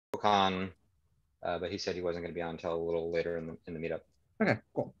DrupalCon, but he said he wasn't going to be on until a little later in the meetup. Okay,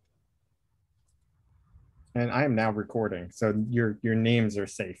 cool. And I am now recording, so your names are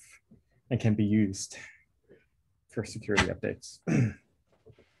safe and can be used for security updates.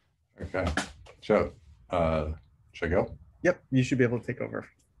 Okay, so should I go? Yep, you should be able to take over.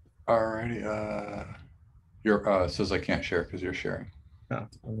 Alrighty. Your says I can't share because you're sharing. Oh,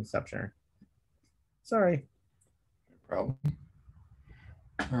 I'm gonna stop sharing. Sorry. No problem.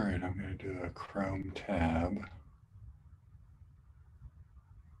 All right, I'm going to do a Chrome tab.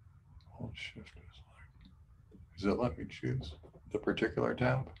 Hold Shift. Does it let me choose the particular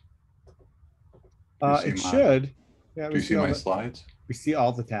tab? It should. Yeah, do you see my slides? We see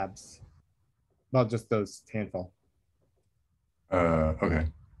all the tabs. Well, just those handful. Okay,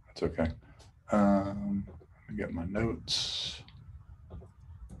 that's okay. Let me get my notes.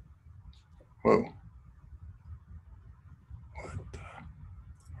 Whoa.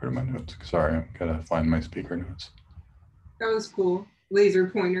 Where are my notes? Sorry, I've got to find my speaker notes. That was cool. Laser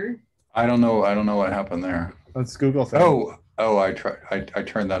pointer. I don't know what happened there. Let's Google thing. Oh, I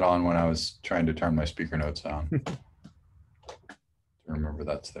turned that on when I was trying to turn my speaker notes on. Remember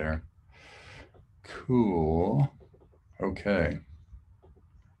that's there. Cool. Okay.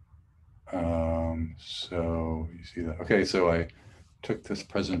 So you see that? Okay, so I took this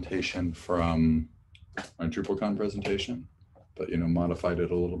presentation from my DrupalCon presentation, but modified it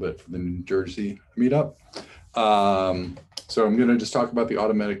a little bit for the New Jersey meetup. So I'm going to just talk about the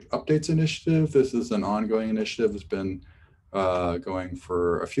Automatic Updates Initiative. This is an ongoing initiative. It's been going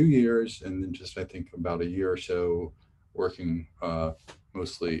for a few years, and then just I think about a year or so working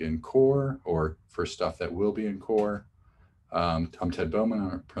mostly in core or for stuff that will be in core. I'm Ted Bowman.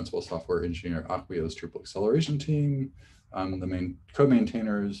 I'm a principal software engineer at Acquia's Drupal Acceleration team. I'm the main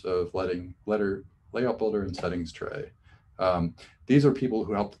co-maintainers of Layout Builder and Settings Tray. These are people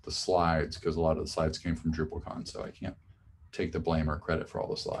who helped with the slides because a lot of the slides came from DrupalCon, so I can't take the blame or credit for all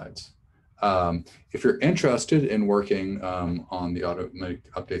the slides. If you're interested in working on the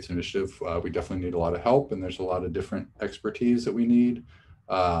Automatic Updates Initiative, we definitely need a lot of help, and there's a lot of different expertise that we need.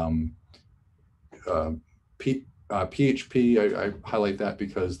 PHP, I highlight that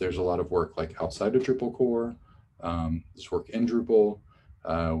because there's a lot of work like outside of Drupal core. There's work in Drupal.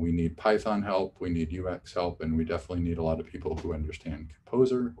 We need Python help, we need UX help, and we definitely need a lot of people who understand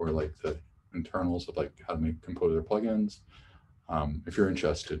Composer or like the internals of like how to make Composer plugins. If you're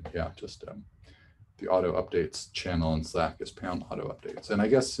interested, yeah, just the auto updates channel in Slack is #auto-updates. And I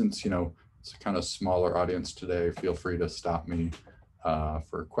guess since, it's a kind of smaller audience today, feel free to stop me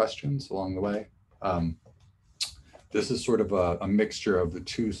for questions along the way. This is sort of a mixture of the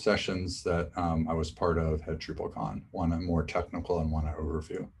two sessions that I was part of at DrupalCon, one a more technical and one an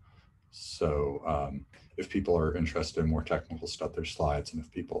overview. So if people are interested in more technical stuff, there's slides, and if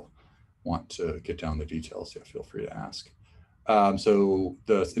people want to get down the details, yeah, feel free to ask. So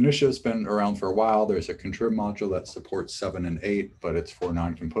the initiative's been around for a while. There's a contrib module that supports 7 and 8, but it's for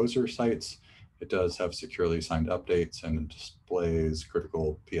non-composer sites. It does have securely signed updates and it displays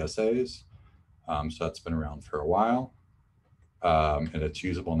critical PSAs. So that's been around for a while, and it's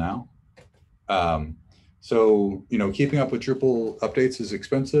usable now. So, keeping up with Drupal updates is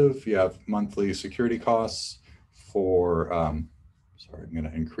expensive. You have monthly security costs for, sorry, I'm going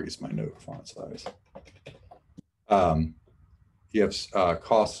to increase my note font size. You have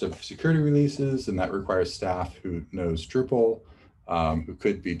cost of security releases, and that requires staff who knows Drupal, who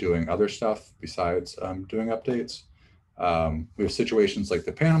could be doing other stuff besides doing updates. We have situations like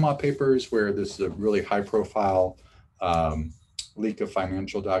the Panama Papers, where this is a really high-profile leak of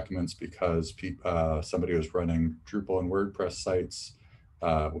financial documents because somebody was running Drupal and WordPress sites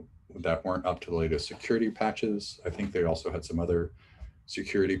that weren't up to the latest security patches. I think they also had some other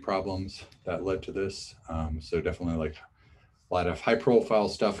security problems that led to this. So definitely, like, a lot of high-profile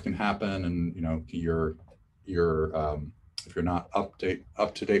stuff can happen, and if you're not up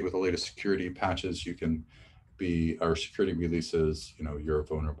to date with the latest security patches, you can or security releases, you're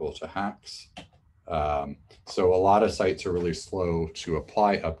vulnerable to hacks. So a lot of sites are really slow to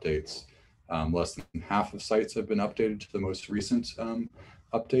apply updates. Less than half of sites have been updated to the most recent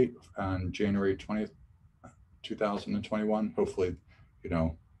update on January 20th, 2021. Hopefully,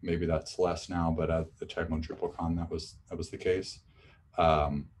 maybe that's less now, but at the time on DrupalCon, that was the case.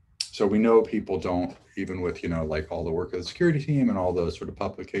 So we know people don't, even with, like all the work of the security team and all the sort of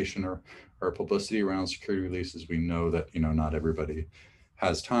publication or publicity around security releases, we know that, not everybody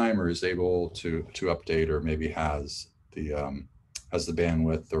has time or is able to update, or maybe has the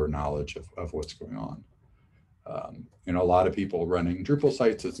bandwidth or knowledge of what's going on. A lot of people running Drupal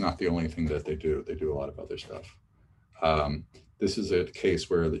sites, it's not the only thing that they do. They do a lot of other stuff. this is a case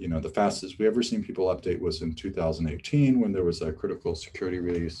where the fastest we ever seen people update was in 2018 when there was a critical security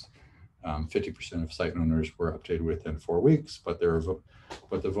release. 50% of site owners were updated within 4 weeks, but the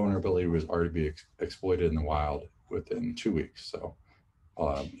vulnerability was already exploited in the wild within 2 weeks. So,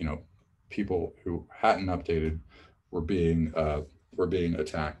 people who hadn't updated were being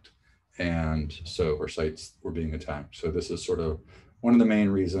attacked, and so or sites were being attacked. So this is sort of one of the main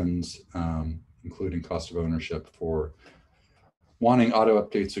reasons, including cost of ownership, for wanting auto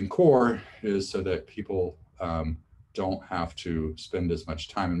updates in core is so that people don't have to spend as much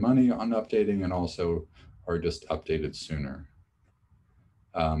time and money on updating, and also are just updated sooner.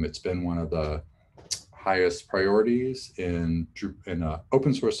 It's been one of the highest priorities in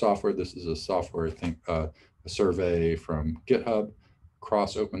open source software. This is a software, I think, a survey from GitHub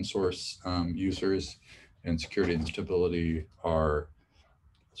across open source users, and security and stability are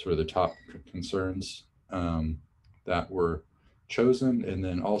sort of the top concerns that were chosen. And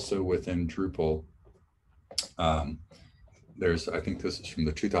then also within Drupal, I think this is from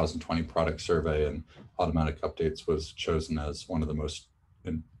the 2020 product survey, and automatic updates was chosen as one of the most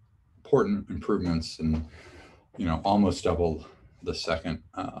important improvements, and almost double the second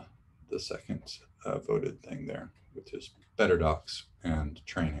voted thing there, which is better docs and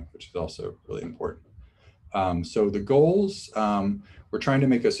training, which is also really important. So the goals, we're trying to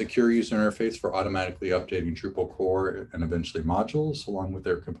make a secure user interface for automatically updating Drupal core and eventually modules along with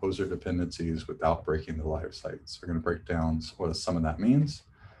their composer dependencies without breaking the live sites. We're going to break down what some of that means.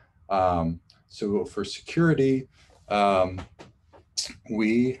 So for security,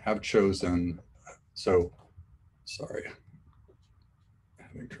 we have chosen, sorry, I'm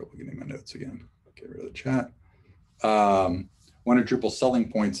having trouble getting my notes again. Get rid of the chat. One of Drupal's selling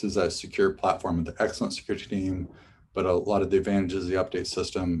points is a secure platform with an excellent security team, but a lot of the advantages of the update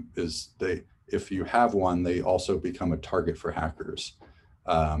system is if you have one, they also become a target for hackers.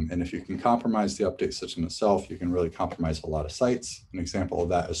 And if you can compromise the update system itself, you can really compromise a lot of sites. An example of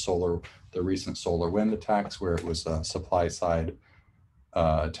that is the recent SolarWind attacks, where it was a supply side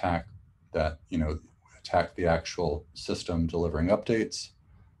attack that attacked the actual system delivering updates.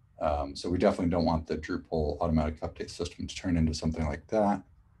 So we definitely don't want the Drupal automatic update system to turn into something like that.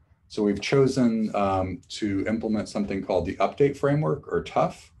 So we've chosen to implement something called the Update Framework, or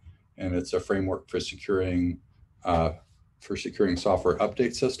TUF, and it's a framework for securing software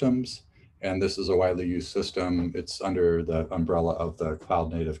update systems. And this is a widely used system. It's under the umbrella of the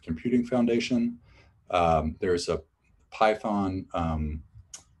Cloud Native Computing Foundation. There's a Python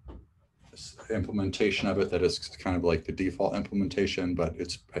implementation of it that is kind of like the default implementation, but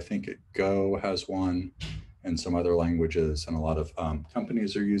I think Go has one, and some other languages, and a lot of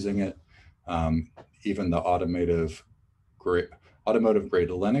companies are using it. Even the automotive grade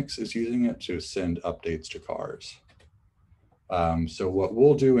Linux is using it to send updates to cars. So what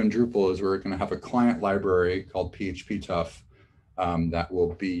we'll do in Drupal is we're going to have a client library called PHP-Tuf that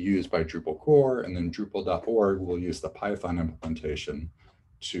will be used by Drupal core, and then Drupal.org will use the Python implementation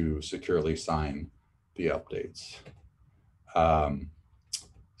to securely sign the updates.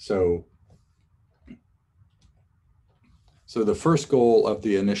 So the first goal of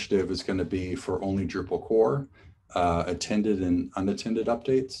the initiative is going to be for only Drupal core, attended and unattended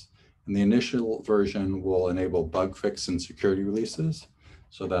updates. And the initial version will enable bug fix and security releases.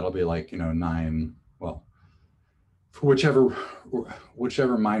 So that'll be like, 9, well, for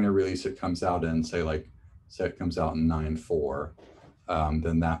whichever minor release it comes out in, say it comes out in 9.4,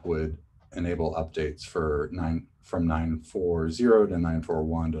 then that would enable updates for from 9.40 to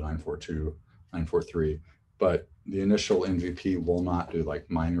 9.41 to 9.42, 9.43. But the initial MVP will not do like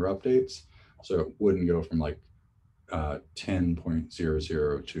minor updates. So it wouldn't go from like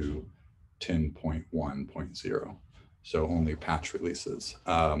 10.00 to 10.1.0. So only patch releases.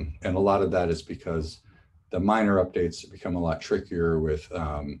 And a lot of that is because the minor updates become a lot trickier with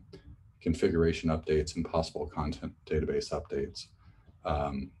configuration updates and possible content database updates.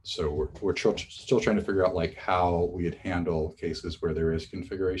 So we're still trying to figure out like how we'd handle cases where there is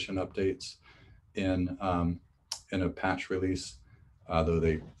configuration updates in a patch release, though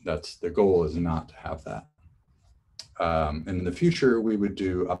the goal is not to have that. And in the future, we would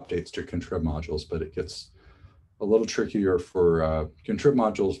do updates to contrib modules, but it gets a little trickier for contrib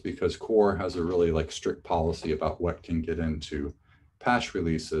modules because core has a really like strict policy about what can get into patch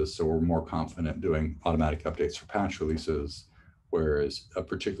releases. So we're more confident doing automatic updates for patch releases, whereas a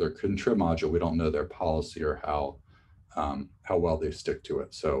particular contrib module, we don't know their policy or how well they stick to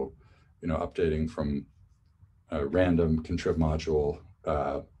it. So, updating from a random contrib module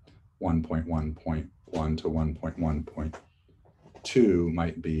 1.1.1 to 1.1.2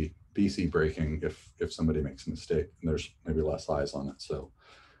 might be BC breaking if somebody makes a mistake and there's maybe less eyes on it. So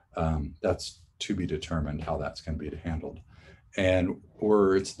that's to be determined how that's going to be handled. And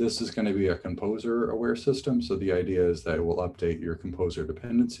this is going to be a composer aware system. So the idea is that it will update your composer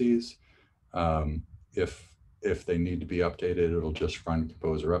dependencies. If they need to be updated, it'll just run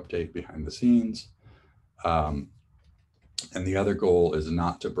composer update behind the scenes. And the other goal is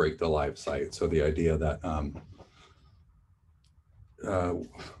not to break the live site. So the idea that,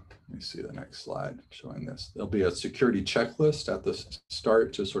 let me see the next slide showing this. There'll be a security checklist at the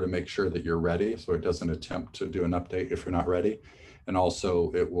start to sort of make sure that you're ready. So it doesn't attempt to do an update if you're not ready. And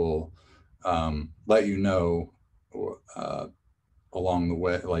also it will let you know along the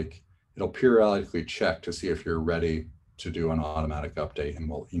way, like it'll periodically check to see if you're ready to do an automatic update, and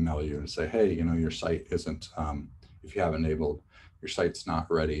we'll email you and say, hey, you know, your site isn't, if you haven't enabled, your site's not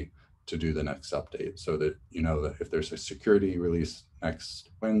ready to do the next update, so that you know that if there's a security release next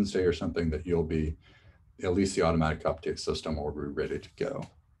Wednesday or something, that you'll be, at least the automatic update system will be ready to go.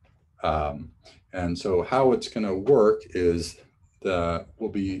 And so how it's going to work is we'll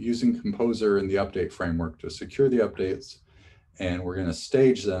be using Composer in the update framework to secure the updates, and we're going to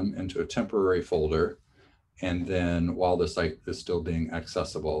stage them into a temporary folder. And then while the site is still being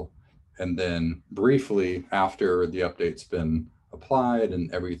accessible, and then briefly after the update's been applied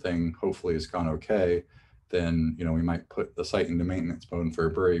and everything hopefully has gone okay, then, you know, we might put the site into maintenance mode for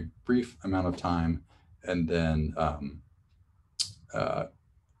a very brief amount of time, and then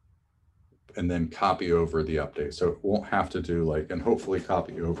copy over the update. So it won't have to do like, and hopefully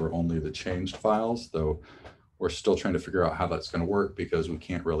copy over only the changed files, though we're still trying to figure out how that's going to work, because we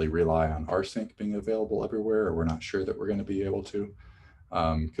can't really rely on rsync being available everywhere, or we're not sure that we're going to be able to.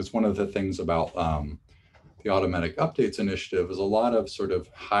 Because one of the things about the automatic updates initiative is a lot of sort of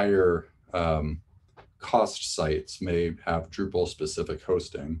higher cost sites may have Drupal specific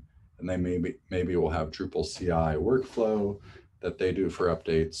hosting, and they maybe will have Drupal CI workflow that they do for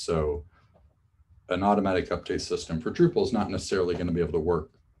updates. So an automatic update system for Drupal is not necessarily going to be able to work.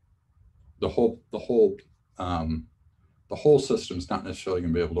 The whole system is not necessarily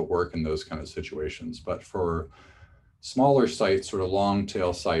going to be able to work in those kind of situations. But for smaller sites, sort of long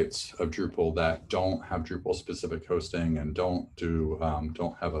tail sites of Drupal that don't have Drupal specific hosting and don't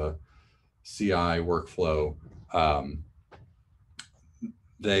have a CI workflow,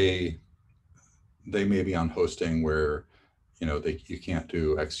 they may be on hosting where, you know, you can't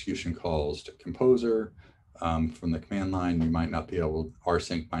do execution calls to Composer from the command line. You might not be able,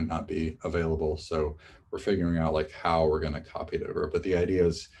 rsync might not be available. So we're figuring out like how we're going to copy it over. But the idea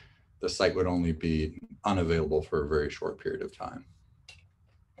is the site would only be unavailable for a very short period of time.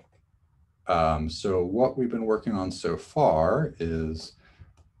 So what we've been working on so far is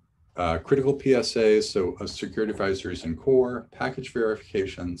critical PSAs, so security advisories in core, package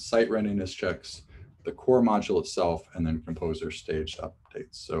verification, site readiness checks, the core module itself, and then Composer staged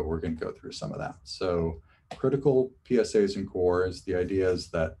updates. So we're going to go through some of that. So critical PSAs in core is the idea is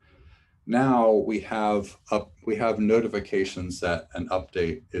that now we have notifications that an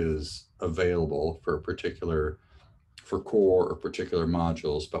update is available for core or particular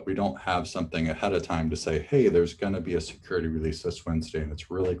modules, but we don't have something ahead of time to say, hey, there's going to be a security release this Wednesday and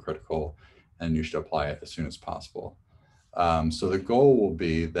it's really critical and you should apply it as soon as possible. So the goal will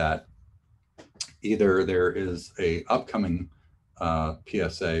be that either there is a upcoming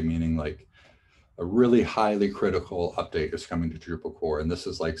PSA, meaning like a really highly critical update is coming to Drupal core. And this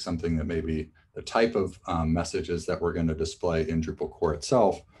is like something that maybe the type of messages that we're going to display in Drupal core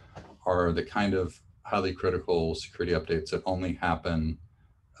itself are the kind of highly critical security updates that only happen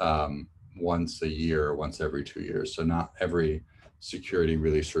once a year, once every 2 years. So not every security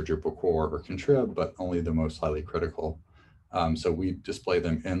release for Drupal core or contrib, but only the most highly critical. So we display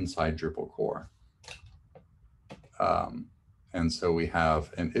them inside Drupal core. And so we have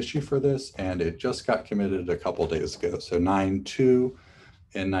an issue for this, and it just got committed a couple days ago. So 9.2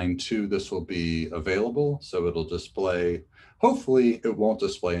 and 9.2, this will be available. So it'll display, hopefully it won't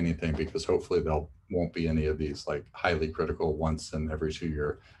display anything, because hopefully there won't be any of these like highly critical once in every 2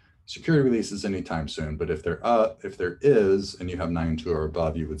 year security releases anytime soon. But if there is, and you have 9.2 or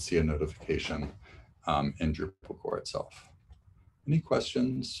above, you would see a notification in Drupal core itself. Any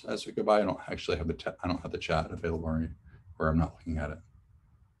questions as we go by? I don't actually have the chat available, or I'm not looking at it.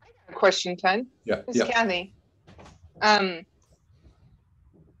 Question 10. Yeah. It's Kathy.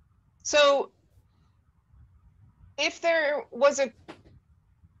 So if there was a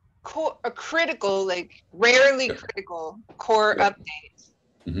critical, like rarely critical core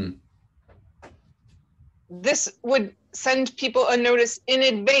update, this would send people a notice in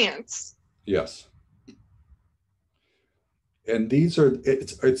advance. Yes. And these are,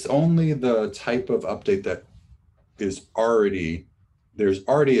 it's only the type of update that is already, there's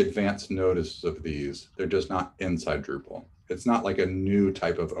already advanced notice of these. They're just not inside Drupal. It's not like a new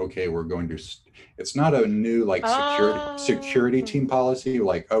type of, okay, we're going to, it's not a new like security team policy,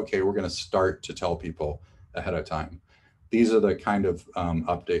 like, okay, we're going to start to tell people ahead of time. These are the kind of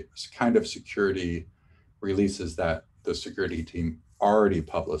updates, kind of security releases that the security team already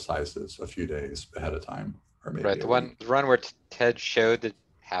publicizes a few days ahead of time, or maybe Right, a the week. one where Ted showed that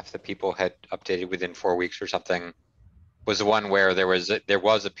half the people had updated within 4 weeks or something was the one where there was a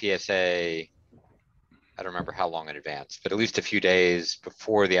PSA. I don't remember how long in advance, but at least a few days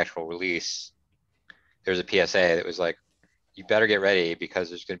before the actual release, there was a PSA that was like, you better get ready because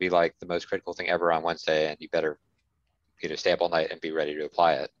there's going to be like the most critical thing ever on Wednesday, and you better, stay up all night and be ready to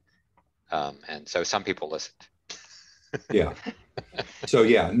apply it. And so some people listened. Yeah. So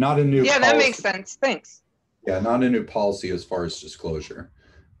yeah, not a new Yeah, that makes policy. sense. Thanks. Yeah, not a new policy as far as disclosure.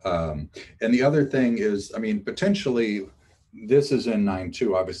 And the other thing is, I mean, potentially this is in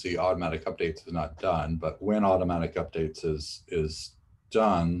 9.2. Obviously, automatic updates is not done, but when automatic updates is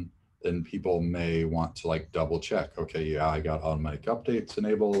done, then people may want to like double check. Okay, yeah, I got automatic updates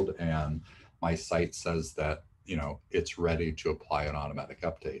enabled, and my site says that it's ready to apply an automatic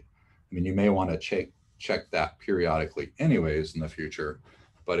update. I mean, you may want to check that periodically, anyways, in the future.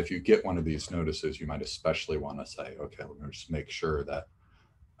 But if you get one of these notices, you might especially want to say, okay, we're going to just make sure that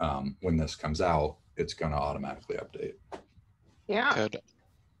when this comes out, it's going to automatically update. Yeah. Ted,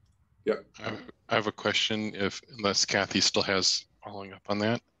 Yep. I have a question, unless Kathy still has following up on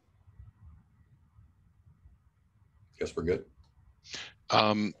that. Guess we're good.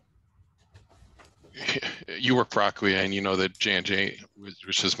 You work for Acquia, and you know that J&J,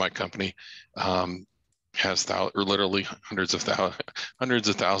 which is my company, has literally hundreds of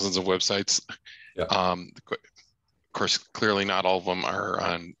thousands of websites. Yeah. Of course, clearly not all of them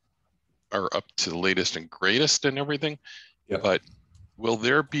are up to the latest and greatest and everything. Yeah. But will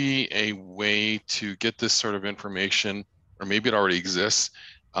there be a way to get this sort of information, or maybe it already exists,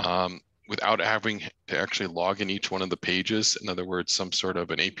 without having to actually log in each one of the pages? In other words, some sort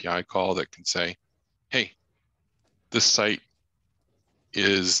of an API call that can say, hey, this site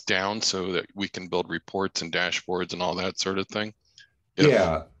is down, so that we can build reports and dashboards and all that sort of thing.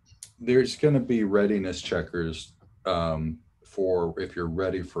 Yeah, there's going to be readiness checkers for if you're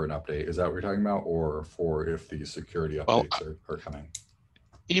ready for an update. Is that what you're talking about? Or for if the security updates are coming?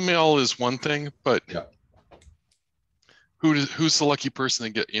 Email is one thing, but yeah. Who's the lucky person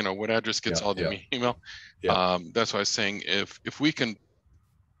to get, what address gets all the email? Yeah. That's why I was saying, if we can,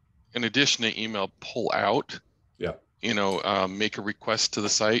 in addition to email, pull out, make a request to the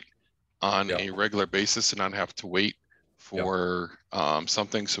site on a regular basis and not have to wait for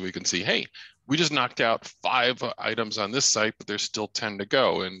something, so we can see, hey, we just knocked out 5 items on this site, but there's still 10 to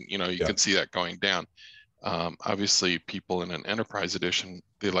go. And, you can see that going down. Obviously, people in an enterprise edition,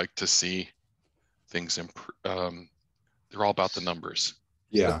 they like to see things improve. They're all about the numbers.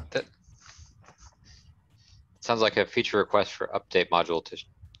 Yeah. So that sounds like a feature request for update module to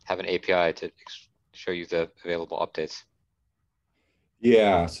have an API to show you the available updates.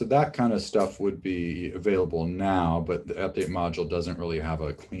 Yeah, so that kind of stuff would be available now, but the update module doesn't really have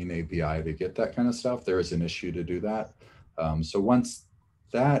a clean API to get that kind of stuff. There is an issue to do that. So once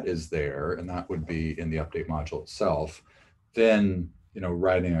that is there, and that would be in the update module itself, then,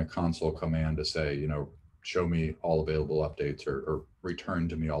 writing a console command to say, show me all available updates or return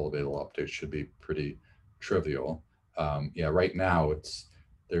to me all available updates should be pretty trivial. Yeah, right now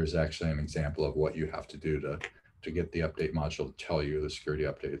there's actually an example of what you have to do to get the update module to tell you the security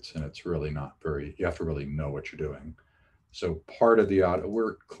updates, and it's really not you have to really know what you're doing. So part of the audit,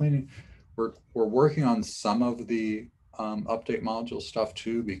 we're working on some of the update module stuff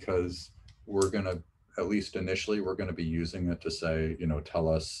too, because we're going to, at least initially, we're going to be using it to say, tell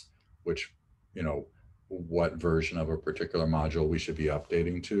us which, what version of a particular module we should be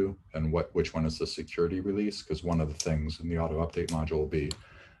updating to, and which one is the security release. Because one of the things in the auto update module will be,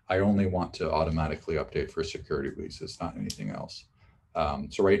 I only want to automatically update for security releases, not anything else.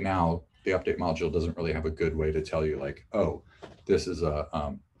 So right now, the update module doesn't really have a good way to tell you like, oh, this is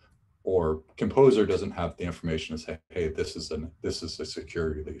or Composer doesn't have the information to say, hey, this is a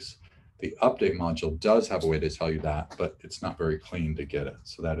security release. The update module does have a way to tell you that, but it's not very clean to get it.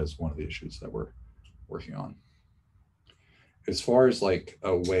 So that is one of the issues that we're working on. As far as like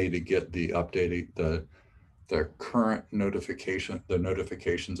a way to get the updating, the current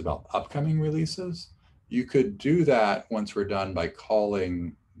notifications about upcoming releases, you could do that once we're done by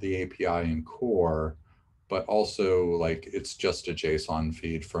calling the API in core, but also like it's just a JSON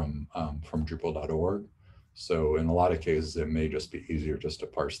feed from Drupal.org. So in a lot of cases, it may just be easier just to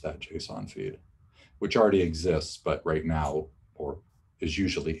parse that JSON feed, which already exists, but right now, or is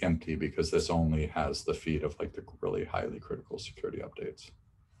usually empty because this only has the feed of like the really highly critical security updates.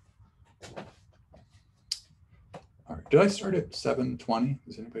 All right, did I start at 7:20?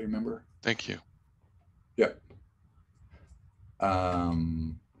 Does anybody remember? Thank you. Yep.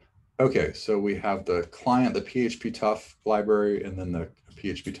 Okay, so we have the client, the PHP Tough library, and then the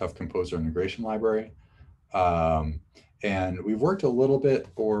PHP Tough Composer integration library. And we've worked a little bit,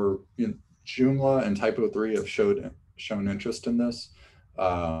 or Joomla and Typo3 have shown interest in this.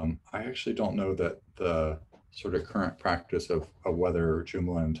 I actually don't know that the sort of current practice of whether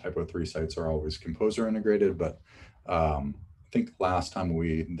Joomla and Typo3 sites are always Composer integrated, but I think last time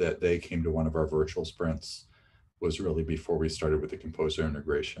they came to one of our virtual sprints was really before we started with the Composer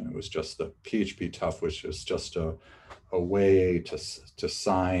integration. It was just the PHP Tough, which is just a way to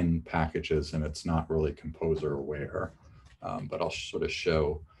sign packages, and it's not really Composer aware. But I'll sort of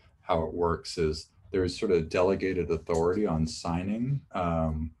show how it works. Is there's sort of delegated authority on signing,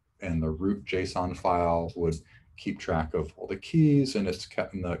 and the root JSON file would keep track of all the keys, and it's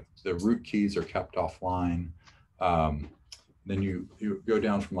kept in the root keys are kept offline. Then you go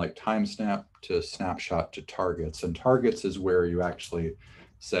down from like timestamp to snapshot to targets, and targets is where you actually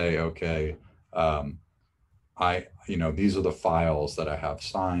say, okay, these are the files that I have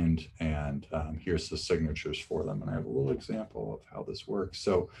signed, and here's the signatures for them. And I have a little example of how this works.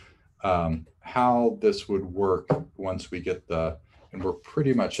 So how this would work once we get and we're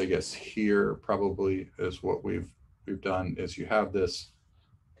pretty much, I guess, here probably is what we've done is you have this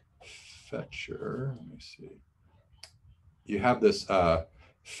fetcher. Let me see. You have this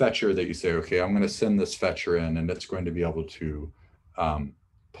fetcher that you say, okay, I'm going to send this fetcher in, and it's going to be able to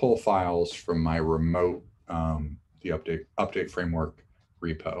pull files from my remote, the update framework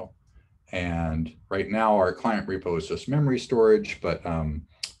repo. And right now our client repo is just memory storage, but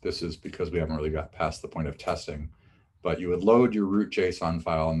this is because we haven't really got past the point of testing. But you would load your root JSON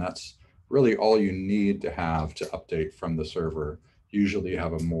file, and that's really all you need to have to update from the server. Usually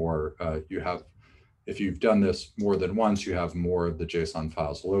you have if you've done this more than once, you have more of the JSON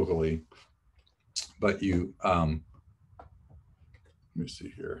files locally, but let me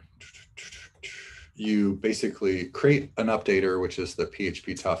see here. You basically create an updater, which is the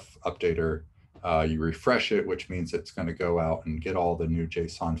PHP Tough updater. You refresh it, which means it's going to go out and get all the new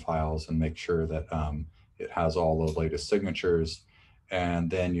JSON files and make sure that it has all the latest signatures.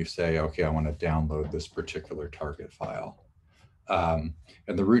 And then you say, okay, I want to download this particular target file.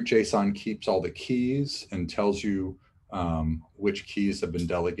 And the root JSON keeps all the keys and tells you which keys have been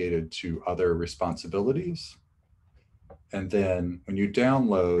delegated to other responsibilities. And then when you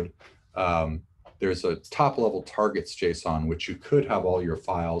download, there's a top level targets JSON, which you could have all your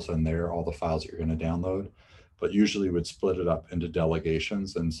files in there, all the files that you're going to download, but usually would split it up into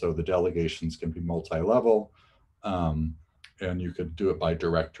delegations. And so the delegations can be multi-level. And you could do it by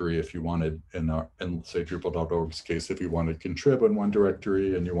directory if you wanted, in say Drupal.org's case, if you wanted contrib in one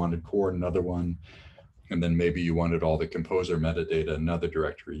directory and you wanted core in another one, and then maybe you wanted all the composer metadata in another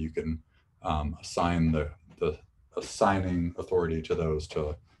directory, you can assign the assigning authority to those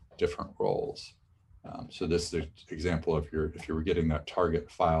to different roles. So this is an example of if you were getting that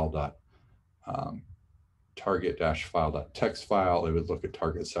target file target-file.txt file, it would look at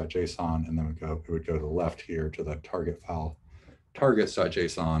targets.json, and then it would go to the left here to the target file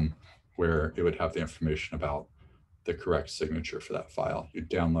targets.json, where it would have the information about the correct signature for that file. You'd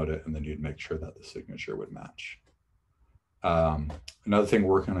download it, and then you'd make sure that the signature would match. Another thing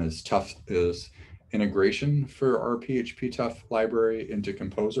we're working on is integration for our PHP Tough library into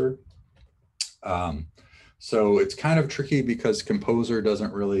Composer. So it's kind of tricky because Composer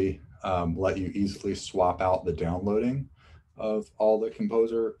doesn't really let you easily swap out the downloading of all the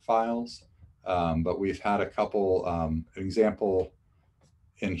Composer files. But we've had a couple, an example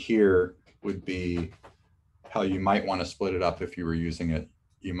in here would be how you might want to split it up if you were using it.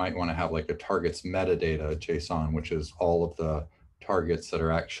 You might want to have like a targets metadata JSON, which is all of the targets that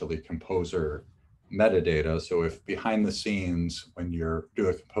are actually Composer metadata. So if behind the scenes, when you're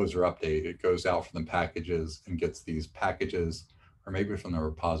doing a Composer update, it goes out from the packages and gets these packages, or maybe from the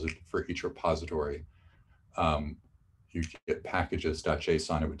repository for each repository, you get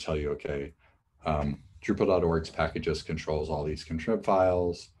packages.json, it would tell you, okay, Drupal.org's packages controls all these contrib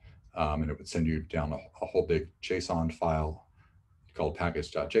files, and it would send you down a whole big JSON file called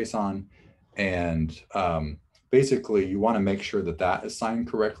package.json. And basically, you want to make sure that that is signed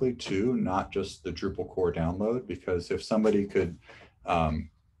correctly too, not just the Drupal core download, because if somebody could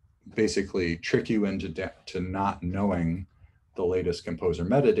basically trick you into not knowing the latest Composer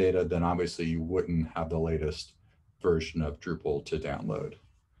metadata, then obviously you wouldn't have the latest version of Drupal to download.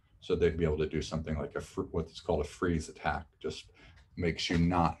 So they'd be able to do something like what's called a freeze attack, just makes you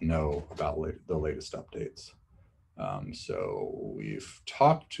not know about the latest updates. So we've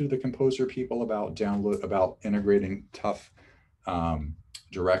talked to the Composer people about integrating Tough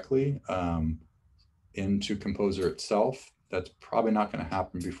directly into Composer itself. That's probably not going to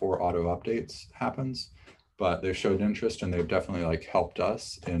happen before auto updates happens, but they've showed interest and they've definitely like helped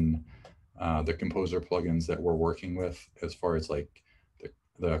us in the Composer plugins that we're working with, as far as like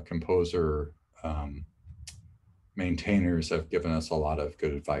the Composer maintainers have given us a lot of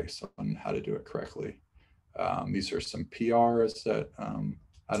good advice on how to do it correctly. These are some PRs that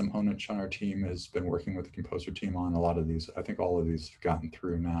Adam Honich on our team has been working with the Composer team on. A lot of these, I think all of these have gotten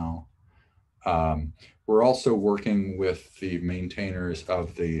through now. We're also working with the maintainers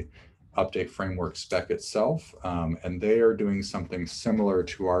of the update framework spec itself, and they are doing something similar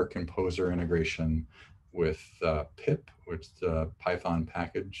to our Composer integration with pip, which is the Python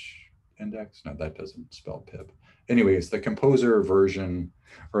package index. No, that doesn't spell pip. Anyways, the Composer version,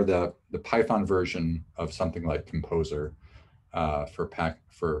 or the Python version of something like Composer for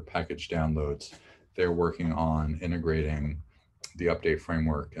package downloads, they're working on integrating the update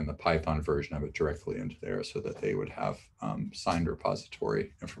framework and the Python version of it directly into there, so that they would have signed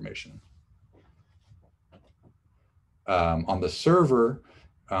repository information. On the server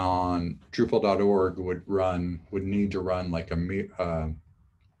on Drupal.org would need to run like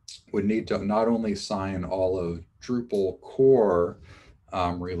would need to not only sign all of Drupal core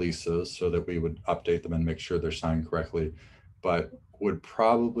releases so that we would update them and make sure they're signed correctly, but would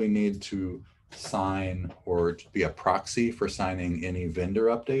probably need to sign or be a proxy for signing any vendor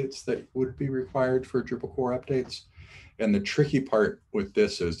updates that would be required for Drupal core updates. And the tricky part with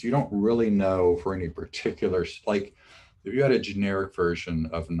this is you don't really know for any particular, like if you had a generic version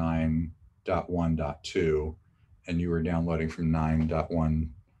of 9.1.2 and you were downloading from 9.1.2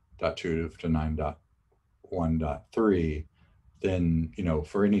 to 9.1.3, then, you know,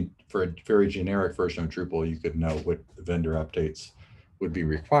 for a very generic version of Drupal, you could know what vendor updates would be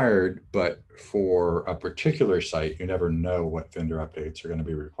required, but for a particular site, you never know what vendor updates are going to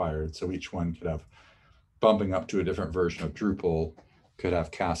be required. So each one could have, bumping up to a different version of Drupal could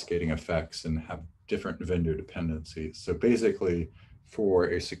have cascading effects and have different vendor dependencies. So basically, for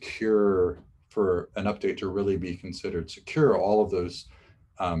an update to really be considered secure, all of those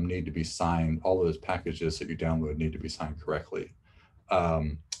need to be signed. All of those packages that you download need to be signed correctly.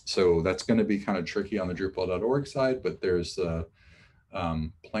 So that's going to be kind of tricky on the Drupal.org side, but there's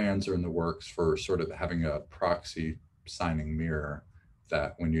plans are in the works for sort of having a proxy signing mirror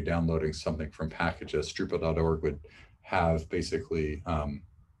that when you're downloading something from packages, Drupal.org would have basically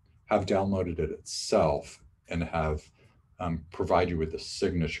have downloaded it itself and have provide you with a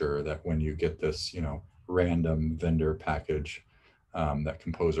signature that when you get this, you know, random vendor package that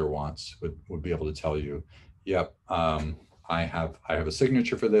Composer wants, would be able to tell you, yep, I have a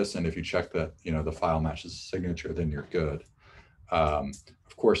signature for this, and if you check that, you know, the file matches the signature, then you're good.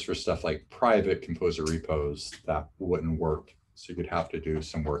 Of course, for stuff like private Composer repos, that wouldn't work. So you'd have to do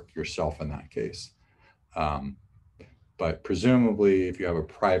some work yourself in that case. But presumably, if you have a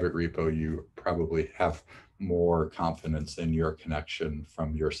private repo, you probably have more confidence in your connection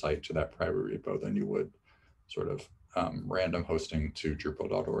from your site to that private repo than you would sort of random hosting to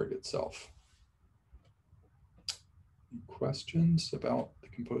Drupal.org itself. Questions about the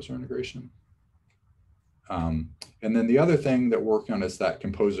Composer integration? And then the other thing that we're working on is that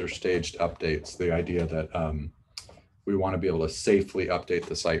Composer staged updates, the idea that we want to be able to safely update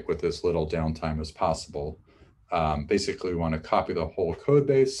the site with as little downtime as possible. Basically, we want to copy the whole code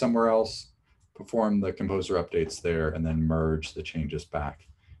base somewhere else, perform the Composer updates there, and then merge the changes back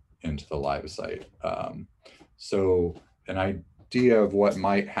into the live site. So an idea of what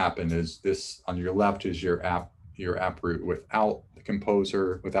might happen is this: on your left is your app root without the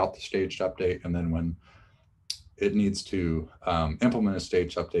Composer, without the staged update, and then when it needs to implement a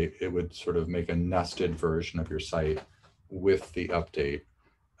staged update, it would sort of make a nested version of your site with the update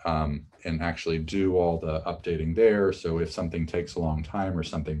and actually do all the updating there. So if something takes a long time or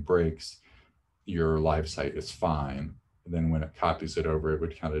something breaks, your live site is fine. And then when it copies it over, it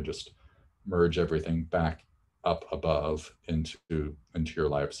would kind of just merge everything back up above into your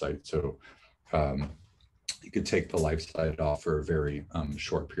live site. So you could take the live site off for a very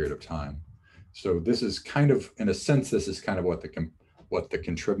short period of time. So this is kind of, in a sense, this is kind of what the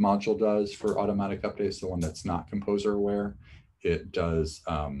contrib module does for automatic updates, the one that's not Composer aware. It does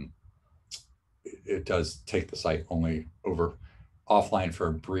take the site only offline for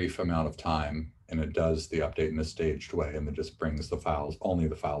a brief amount of time and it does the update in a staged way, and it just brings the files, only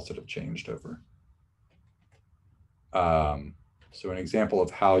the files that have changed over. So an example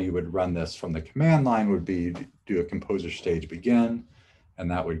of how you would run this from the command line would be do a composer stage begin, and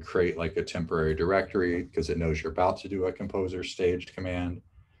that would create like a temporary directory because it knows you're about to do a composer staged command.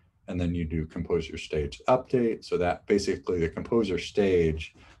 And then you do composer stage update. So that basically the composer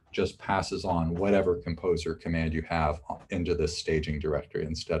stage just passes on whatever composer command you have into this staging directory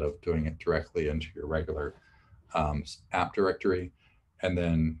instead of doing it directly into your regular app directory. And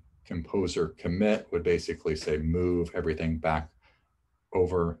then composer commit would basically say move everything back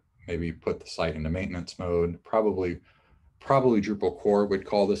over, maybe put the site into maintenance mode. Probably Drupal core would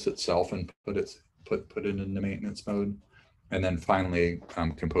call this itself and put it into maintenance mode. And then finally,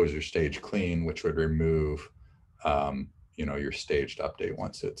 composer stage clean, which would remove, you know, your staged update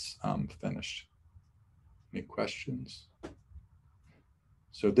once it's finished. Any questions?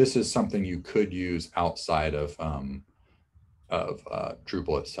 So this is something you could use outside of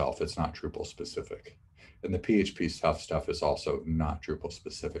Drupal itself. It's not Drupal specific. And the PHP stuff is also not Drupal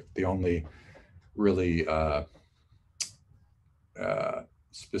specific. The only really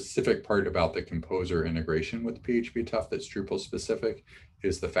specific part about the composer integration with PHP Tough that's Drupal specific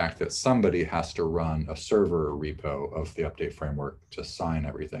is the fact that somebody has to run a server repo of the update framework to sign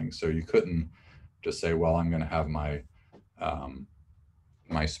everything. So you couldn't just say, well, I'm going to have my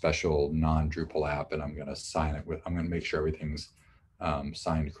my special non-Drupal app and I'm going to sign it with, I'm going to make sure everything's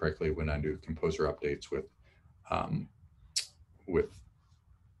signed correctly when I do composer updates with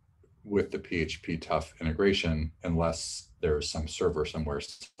the PHP Tough integration, unless there's some server somewhere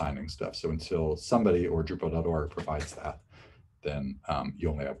signing stuff. So until somebody or Drupal.org provides that, then you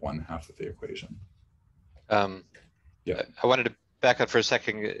only have one half of the equation. Yeah, I wanted to back up for a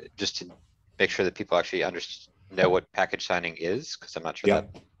second just to make sure that people actually know what package signing is, because I'm not sure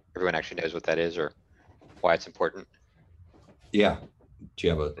that everyone actually knows what that is or why it's important. Yeah. Do you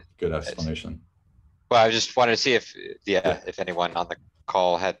have a good explanation? Well, I just wanted to see if, if anyone on the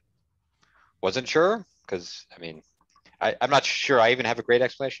call wasn't sure, because I mean, I'm not sure I even have a great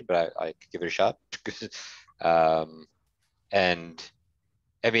explanation, but I could give it a shot. And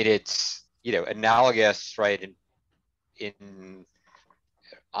I mean, it's, you know, analogous, right? In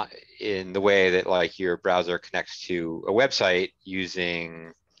the way that like your browser connects to a website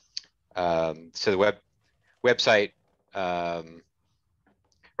using, so the website,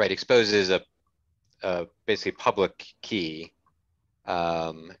 right, exposes a basically public key,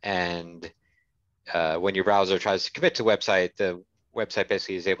 and when your browser tries to commit to the website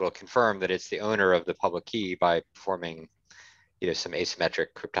basically is able to confirm that it's the owner of the public key by performing, you know, some asymmetric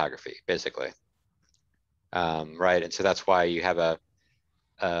cryptography, basically. Right, and so that's why you have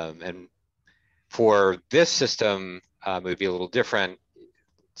and for this system, it would be a little different.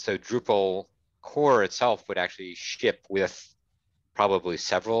 So Drupal core itself would actually ship with probably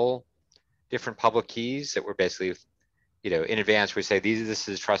several different public keys that were basically, you know, in advance we say this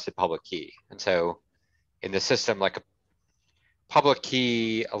is trusted public key. And so in the system, like a public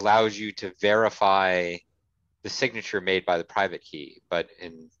key allows you to verify the signature made by the private key, but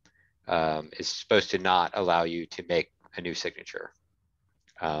is supposed to not allow you to make a new signature.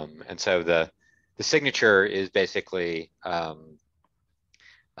 And so the signature is basically a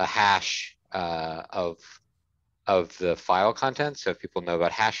hash of the file content. So if people know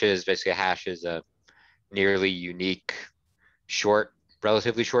about hashes, basically a hash is a nearly unique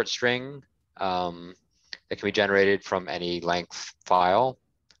relatively short string that can be generated from any length file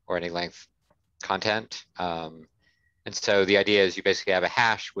or any length content. And so the idea is you basically have a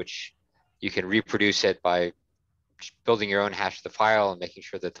hash, which you can reproduce it by building your own hash of the file and making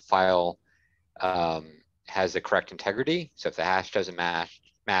sure that the file has the correct integrity. So if the hash doesn't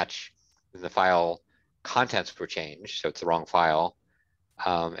match, then the file contents were changed, so it's the wrong file.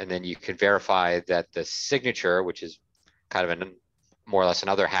 And then you can verify that the signature, which is kind of more or less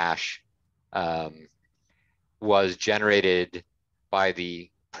another hash, was generated by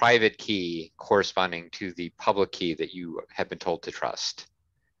the private key corresponding to the public key that you have been told to trust.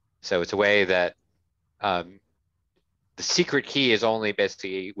 So it's a way that the secret key is only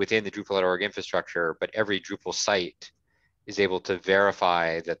basically within the Drupal.org infrastructure, but every Drupal site is able to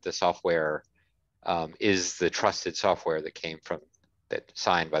verify that the software is the trusted software that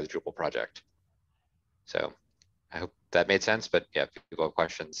signed by the Drupal project. So I hope that made sense, but yeah, if people have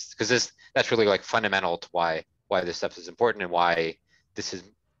questions, because that's really like fundamental to why this stuff is important and why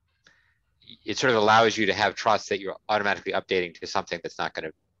it sort of allows you to have trust that you're automatically updating to something that's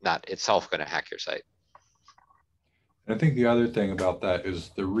not itself going to hack your site. I think the other thing about that is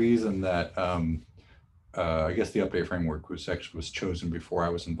the reason that I guess the update framework was chosen before I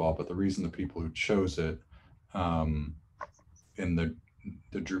was involved, but the reason the people who chose it in the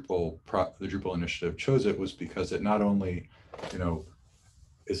Drupal initiative chose it was because it not only, you know,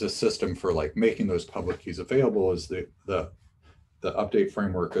 is a system for like making those public keys available, is the update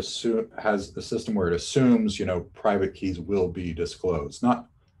framework has a system where it assumes, you know, private keys will be disclosed. Not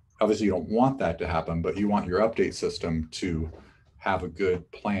obviously you don't want that to happen, but you want your update system to have a good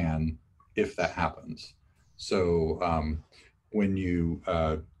plan if that happens. So when you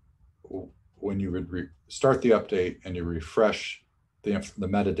start the update and you refresh the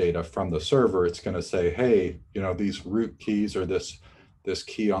metadata from the server, it's going to say, hey, you know, these root keys or this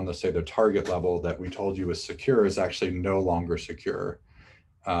key on the, say, the target level that we told you is secure is actually no longer secure.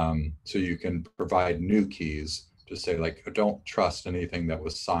 So you can provide new keys to say, like, don't trust anything that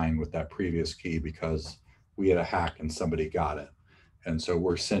was signed with that previous key because we had a hack and somebody got it. And so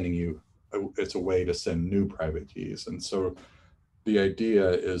we're sending you, it's a way to send new private keys. And so the idea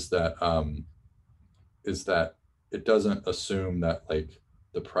is that it doesn't assume that like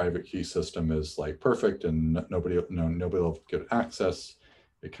the private key system is like perfect and nobody will get access.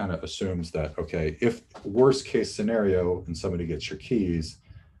 It kind of assumes that, okay, if worst case scenario and somebody gets your keys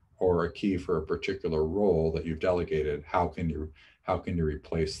or a key for a particular role that you've delegated, how can you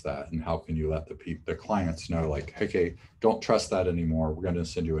replace that, and how can you let the clients know, like, okay, don't trust that anymore. We're going to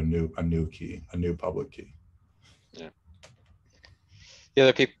send you a new key, a new public key. Yeah. The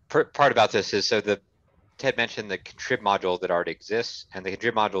other part about this is, so Ted mentioned the contrib module that already exists, and the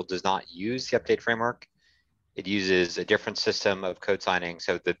contrib module does not use the update framework. It uses a different system of code signing.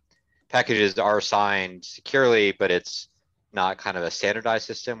 So the packages are signed securely, but it's not kind of a standardized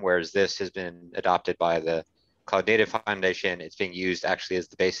system, whereas this has been adopted by the Cloud Native Foundation. It's being used actually as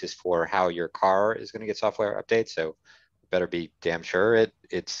the basis for how your car is going to get software updates. So better be damn sure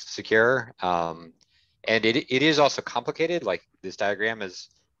it's secure. And it is also complicated. Like, this diagram is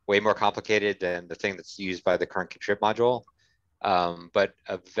way more complicated than the thing that's used by the current contrib module. But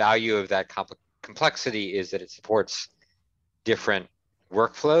a value of that complexity is that it supports different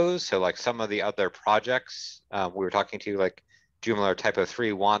workflows. So like some of the other projects we were talking to, like Joomla or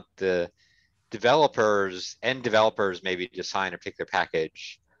Typo3, want the developers maybe to sign a particular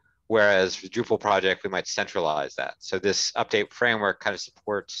package. Whereas the Drupal project, we might centralize that. So this update framework kind of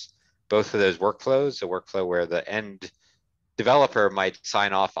supports both of those workflows, a workflow where the end developer might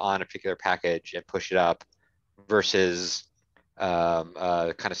sign off on a particular package and push it up, versus kind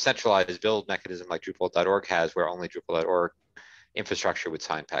of centralized build mechanism like Drupal.org has, where only Drupal.org infrastructure would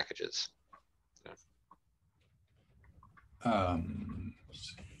sign packages.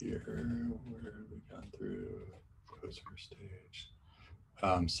 Here, where we got through post first stage.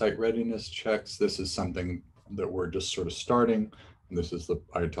 Site readiness checks. This is something that we're just sort of starting. And this is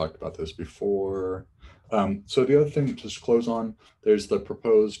I talked about this before. So the other thing to just close on, there's the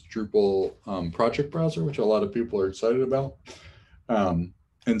proposed Drupal project browser, which a lot of people are excited about.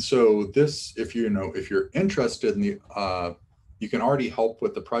 And so this, if you're interested in the, you can already help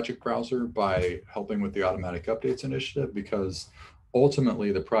with the project browser by helping with the automatic updates initiative, because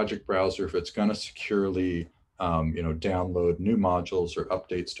ultimately the project browser, if it's going to securely, download new modules or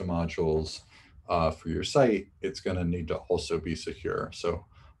updates to modules for your site, it's going to need to also be secure. So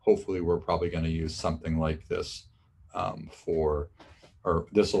hopefully we're probably going to use something like this or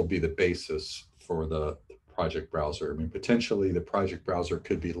this will be the basis for the project browser. I mean, potentially the project browser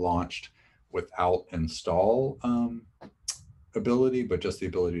could be launched without install ability, but just the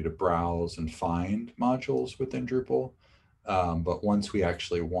ability to browse and find modules within Drupal. But once we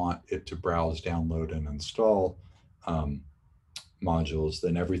actually want it to browse, download, and install modules,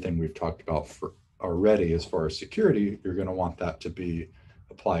 then everything we've talked about already as far as security, you're going to want that to be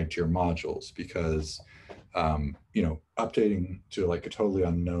applied to your modules, because updating to like a totally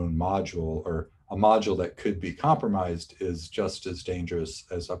unknown module or a module that could be compromised is just as dangerous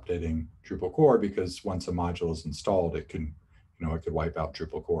as updating Drupal core, because once a module is installed, it can, it could wipe out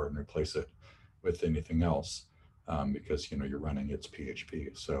Drupal core and replace it with anything else, because you're running its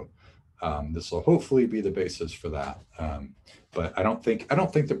PHP. So this will hopefully be the basis for that. But I don't think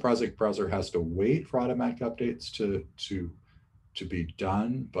the project browser has to wait for automatic updates to be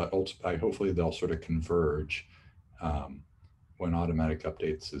done, but hopefully they'll sort of converge when automatic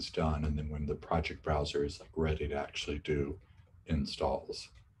updates is done, and then when the project browser is like ready to actually do installs.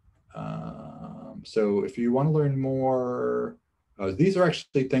 So if you want to learn more, these are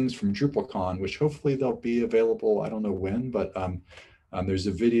actually things from DrupalCon, which hopefully they'll be available. I don't know when, but there's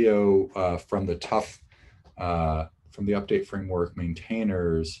a video from the from the update framework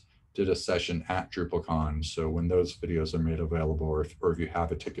maintainers did a session at DrupalCon. So when those videos are made available, or if you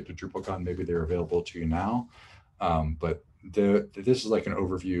have a ticket to DrupalCon, maybe they're available to you now. But this is like an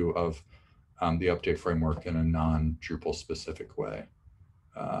overview of the update framework in a non-Drupal specific way.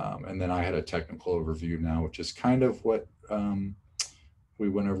 And then I had a technical overview now, which is kind of what we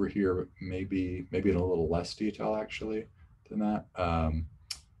went over here, maybe in a little less detail actually than that.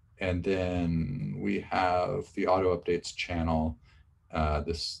 And then we have the auto updates channel,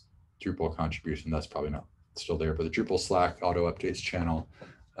 this Drupal contribution, that's probably not still there, but the Drupal Slack auto updates channel.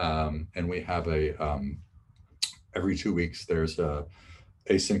 And we have every 2 weeks, there's a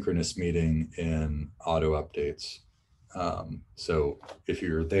asynchronous meeting in auto updates. So if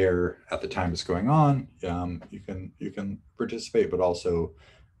you're there at the time it's going on, you can participate, but also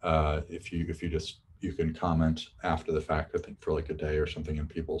you can comment after the fact, I think for like a day or something, and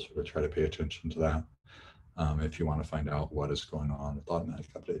people sort of try to pay attention to that if you want to find out what is going on with automatic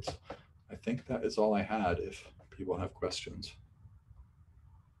updates. I think that is all I had if people have questions.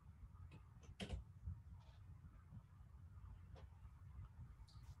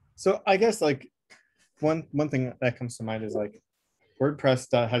 So I guess like one thing that comes to mind is like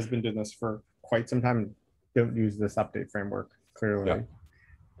WordPress has been doing this for quite some time. Don't use this update framework clearly.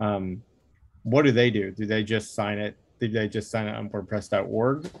 Yeah. What do they do? Do they just sign it? Did they just sign it on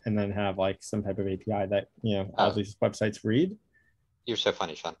WordPress.org and then have like some type of API that all these websites read? You're so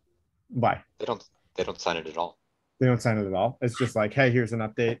funny, Sean. Why? They don't sign it at all. They don't sign it at all. It's just like, hey, here's an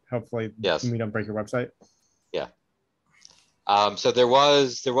update. Hopefully, we don't break your website. Yeah. So there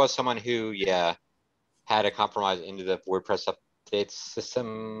was someone who had a compromise into the WordPress updates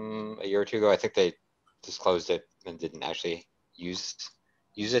system a year or two ago. I think they disclosed it and didn't actually use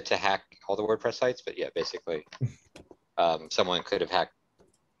it to hack all the WordPress sites, but yeah, basically someone could have hacked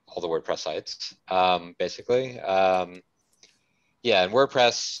all the WordPress sites, basically. Yeah, and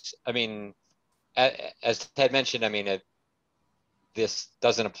WordPress, I mean, as Ted mentioned, I mean, this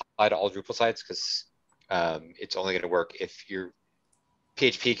doesn't apply to all Drupal sites because it's only going to work if your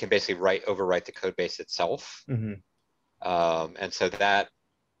PHP can basically overwrite the code base itself. Mm-hmm. And so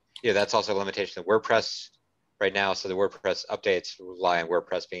that's also a limitation of WordPress right now. So the WordPress updates rely on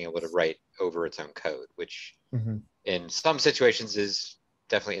WordPress being able to write over its own code, which in some situations is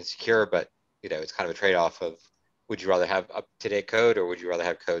definitely insecure, but it's kind of a trade-off of, would you rather have up-to-date code or would you rather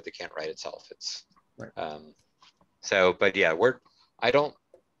have code that can't write itself? It's right. But yeah, I don't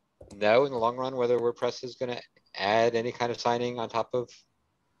know in the long run whether WordPress is going to add any kind of signing on top of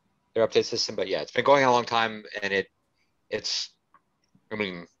their update system, but yeah, it's been going on a long time, and I think it's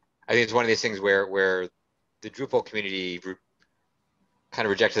one of these things where the Drupal community kind of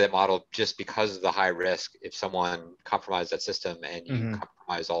rejected that model just because of the high risk. If someone compromised that system and you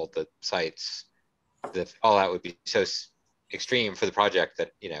compromise all the sites, the fallout would be so extreme for the project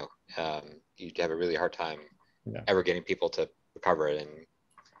that you'd have a really hard time ever getting people to recover it. And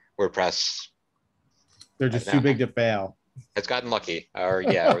WordPress, they're just too big to fail. It's gotten lucky, or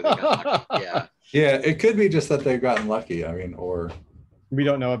they got lucky. Yeah, it could be just that they've gotten lucky. I mean, or we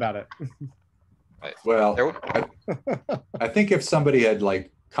don't know about it. Right. Well, I think if somebody had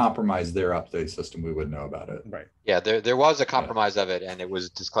like compromised their update system, we would know about it. Right. Yeah, there was a compromise of it, and it was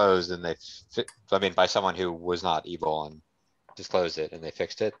disclosed, and by someone who was not evil, and disclosed it, and they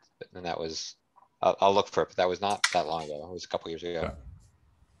fixed it. And that was, I'll look for it, but that was not that long ago. It was a couple years ago.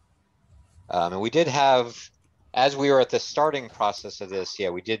 Yeah. And we did have, as we were at the starting process of this,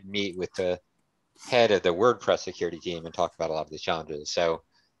 we did meet with the head of the WordPress security team and talk about a lot of these challenges. So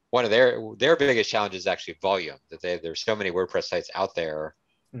one of their biggest challenges is actually volume, that there's so many WordPress sites out there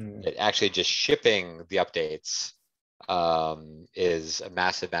that actually just shipping the updates is a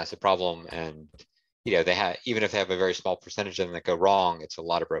massive, massive problem. And even if they have a very small percentage of them that go wrong, it's a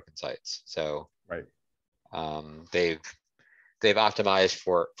lot of broken sites. So right. They've optimized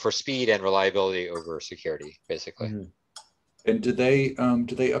for speed and reliability over security, basically. And do they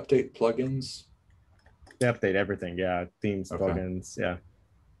update plugins? They update everything, themes, plugins,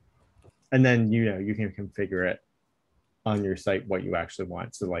 and then you can configure it on your site what you actually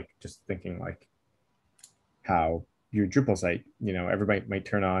want. So like just thinking like how your Drupal site, everybody might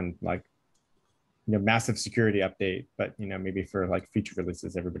turn on like massive security update, but maybe for like feature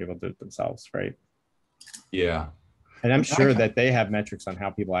releases, everybody will do it themselves, right? Yeah. And I'm sure that they have metrics on how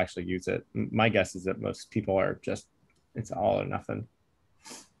people actually use it. My guess is that most people are just, it's all or nothing.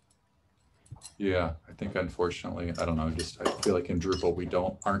 Yeah, I think unfortunately, I don't know, I feel like in Drupal, we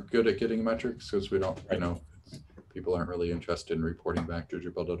aren't good at getting metrics because we don't, people aren't really interested in reporting back to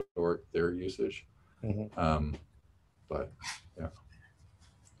Drupal.org their usage. But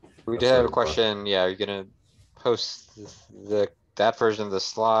we did have a question. Yeah, are you going to post that that version of the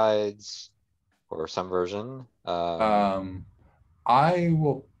slides or some version? I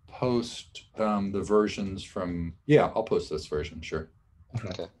will post the versions from, yeah, I'll post this version, sure.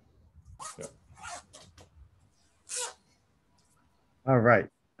 Okay. Yeah. All right.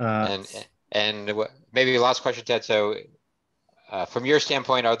 And maybe last question, Ted. So from your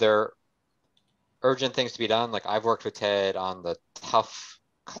standpoint, are there urgent things to be done? Like I've worked with Ted on the tough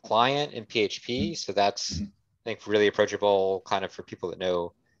client in PHP. So that's, I think, really approachable kind of for people that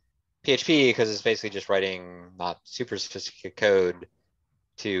know PHP, because it's basically just writing not super sophisticated code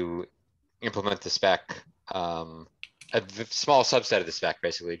to implement the spec, a small subset of the spec,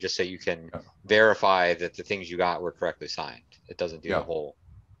 basically, just so you can verify that the things you got were correctly signed. It doesn't do the whole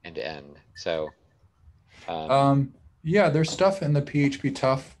end to end. So, yeah, there's stuff in the PHP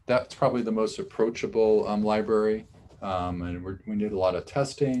Tough. That's probably the most approachable library. And we did a lot of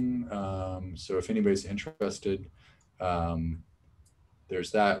testing. So if anybody's interested,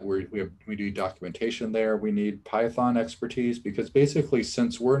 there's that. We do documentation there. We need Python expertise because basically,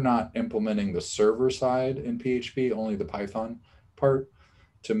 since we're not implementing the server side in PHP, only the Python part,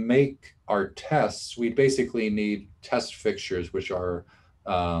 to make our tests, we basically need test fixtures, which are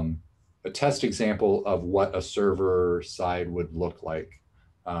a test example of what a server side would look like.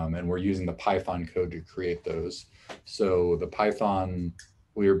 And we're using the Python code to create those. So the Python,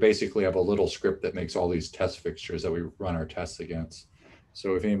 we basically have a little script that makes all these test fixtures that we run our tests against.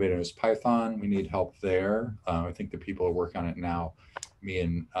 So if anybody knows Python, we need help there. I think the people who work on it now, me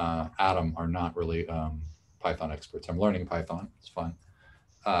and Adam, are not really Python experts. I'm learning Python, it's fun.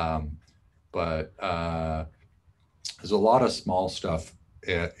 But there's a lot of small stuff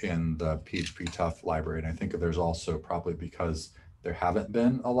in the PHP Tough library. And I think there's also, probably because there haven't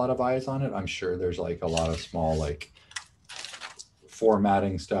been a lot of eyes on it, I'm sure there's like a lot of small like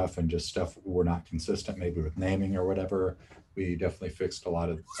formatting stuff and just stuff we're not consistent maybe with naming or whatever. We definitely fixed a lot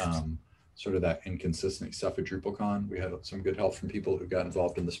of sort of that inconsistency stuff at DrupalCon. We had some good help from people who got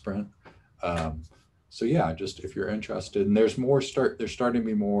involved in the sprint. So yeah, just if you're interested, and there's more there's starting to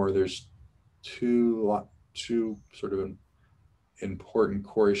be more, there's two sort of important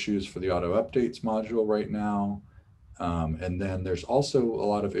core issues for the auto updates module right now. And then there's also a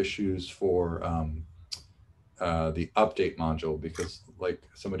lot of issues for the update module, because like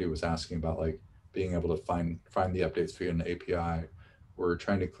somebody was asking about like being able to find the updates via an API. We're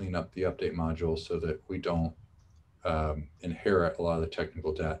trying to clean up the update module so that we don't inherit a lot of the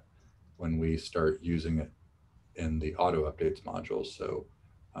technical debt when we start using it in the auto updates module. So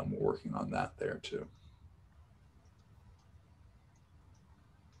we're working on that there too.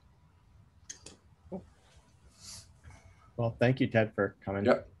 Well, thank you, Ted, for coming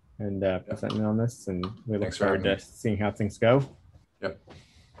and presenting on this, and we look forward to seeing how things go. Yep.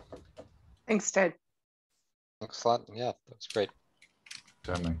 Thanks, Ted. Thanks a lot. Yeah, that's great.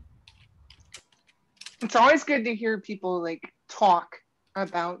 Definitely. It's always good to hear people like talk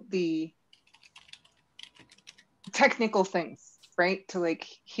about the technical things, right? To like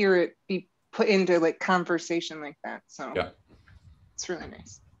hear it be put into like conversation like that. So yeah, it's really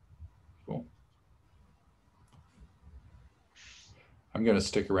nice. Cool. I'm going to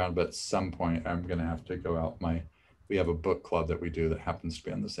stick around, but at some point I'm going to have to go out. We have a book club that we do that happens to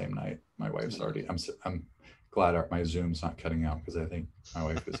be on the same night. My wife's already, I'm glad my Zoom's not cutting out, because I think my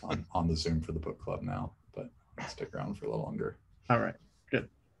wife is on the Zoom for the book club now, but I'll stick around for a little longer. All right, good.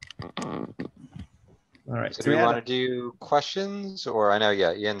 All right. So do we want to do questions, or I know,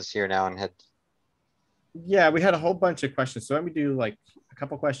 Ian's here now and had. Yeah, we had a whole bunch of questions. So let me do like a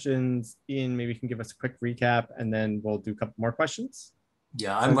couple questions. Ian, maybe you can give us a quick recap, and then we'll do a couple more questions.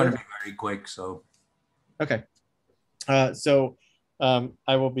 Yeah, I'm going to be very quick. So. Okay. I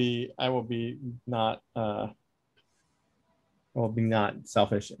will be not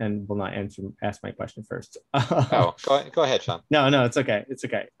selfish and will not ask my question first. Oh, go ahead, Sean. No, it's okay. It's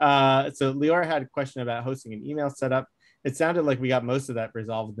okay. So Lior had a question about hosting an email setup. It sounded like we got most of that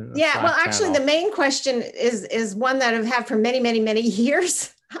resolved in the Slack well, actually, channel. the main question is one that I've had for many, many, many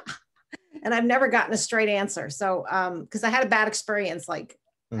years. And I've never gotten a straight answer. So, because I had a bad experience, like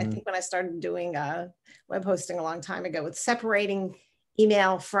I think when I started doing web hosting a long time ago, with separating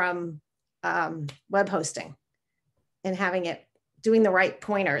email from web hosting and having it doing the right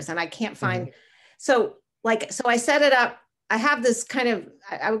pointers. And I can't find, so I set it up. I have this kind of,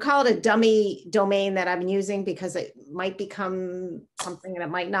 I would call it a dummy domain that I'm using because it might become something and it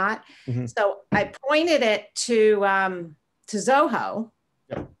might not. So I pointed it to Zoho,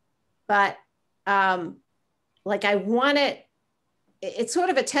 but like I want it's sort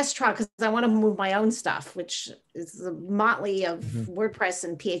of a test trial because I want to move my own stuff, which is a motley of WordPress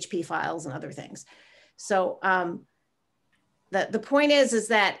and PHP files and other things. So the point is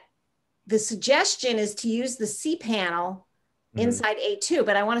that the suggestion is to use the cPanel inside A2,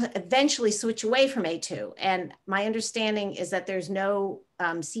 but I want to eventually switch away from A2. And my understanding is that there's no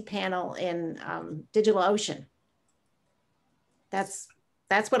cPanel in DigitalOcean. That's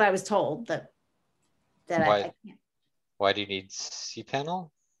what I was told. That Why? I can't. Why do you need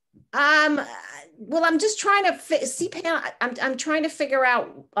cPanel? Well, I'm just trying to cPanel. I'm trying to figure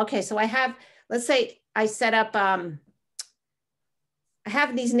out. Okay, so I have. Let's say I set up. I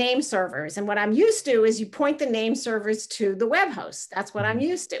have these name servers, and what I'm used to is you point the name servers to the web host. That's what I'm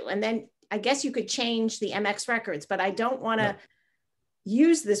used to. And then I guess you could change the MX records, but I don't want to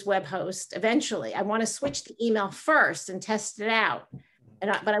use this web host eventually. I want to switch the email first and test it out.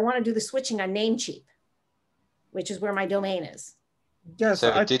 But I want to do the switching on Namecheap, which is where my domain is. Yeah.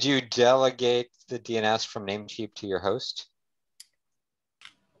 So did you delegate the DNS from Namecheap to your host?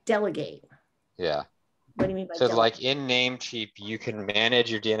 Delegate. Yeah. What do you mean by so delegate? like in Namecheap, you can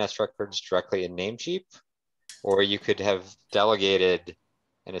manage your DNS records directly in Namecheap, or you could have delegated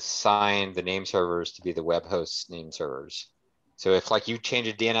and assigned the name servers to be the web host's name servers. So if like you change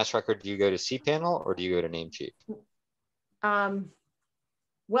a DNS record, do you go to cPanel or do you go to Namecheap?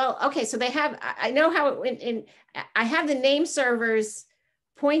 Well, okay, so they have, I know how I have the name servers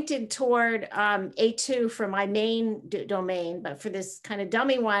pointed toward A2 for my main domain, but for this kind of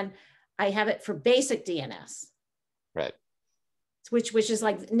dummy one, I have it for basic DNS. Right. Which is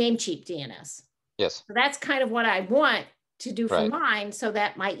like Namecheap DNS. Yes. So that's kind of what I want to do for Right. mine, so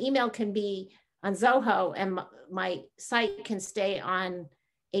that my email can be on Zoho and my site can stay on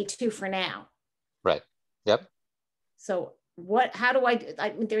A2 for now. Right. Yep. So how do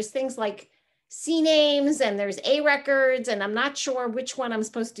I mean, there's things like C names and there's A records, and I'm not sure which one I'm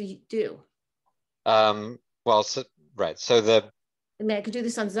supposed to do. Well, so, right. So I mean, I could do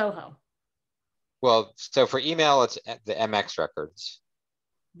this on Zoho. Well, so for email, it's the MX records.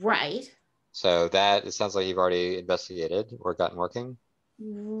 Right. So that, it sounds like you've already investigated or gotten working.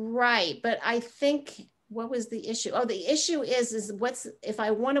 Right. But I think, what was the issue? Oh, the issue is if I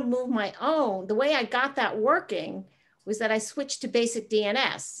want to move my own, the way I got that working was that I switched to basic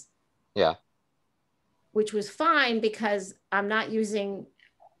DNS. Yeah. Which was fine because I'm not using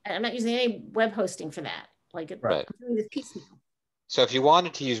any web hosting for that. Like right. I'm doing this piecemeal. So if you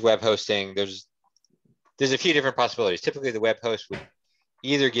wanted to use web hosting, there's a few different possibilities. Typically the web host would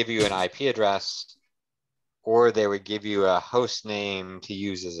either give you an IP address or they would give you a host name to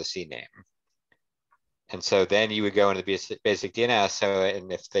use as a CNAME. And so then you would go into the basic DNS. So,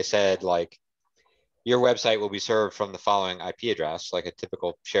 and if they said like, your website will be served from the following IP address, like a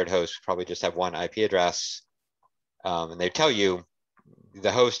typical shared host would probably just have one IP address. And they tell you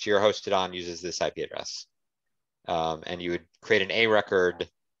the host you're hosted on uses this IP address. And you would create an A record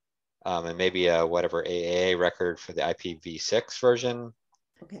and maybe a whatever AAA record for the IPv6 version.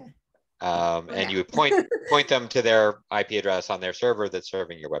 Okay. And you would point them to their IP address on their server that's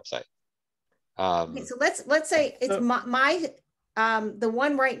serving your website. Okay, so let's say it's the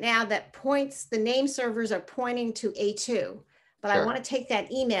one right now that points, the name servers are pointing to A2, but Sure. I want to take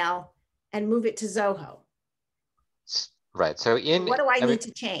that email and move it to Zoho. Right. So what do I need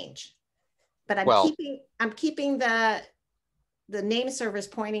to change? But I'm keeping the name servers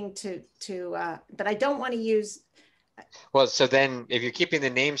pointing to but I don't want to use. Well, so then if you're keeping the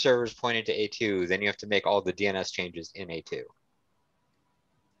name servers pointing to A2, then you have to make all the DNS changes in A2.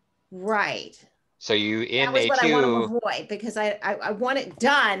 Right. So you in that was A2, what I want to avoid, because I want it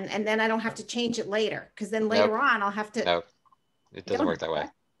done and then I don't have to change it later, because then later on I'll have to. No, it doesn't work that way.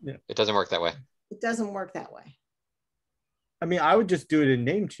 Yeah. It doesn't work that way. It doesn't work that way. I mean, I would just do it in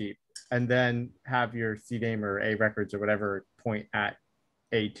Namecheap and then have your CNAME or A records or whatever point at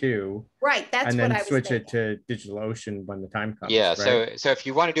A2. Right. That's and what then I was switch thinking. it to DigitalOcean when the time comes. Yeah. Right? So if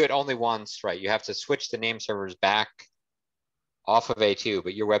you want to do it only once, right, you have to switch the name servers back off of A2,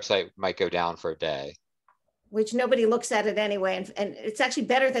 but your website might go down for a day. Which nobody looks at it anyway. And it's actually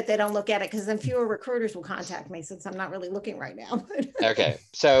better that they don't look at it, because then fewer recruiters will contact me, since I'm not really looking right now. Okay.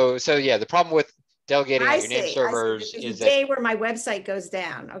 So yeah, the problem with delegating I your name servers is is the day where my website goes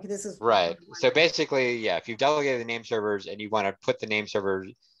down. Okay, this is right. So basically, yeah, if you've delegated the name servers and you want to put the name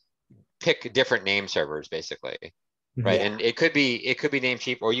servers, pick different name servers, basically, right? Yeah. And it could be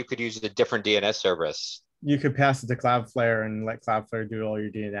Namecheap, or you could use a different DNS service. You could pass it to Cloudflare and let Cloudflare do all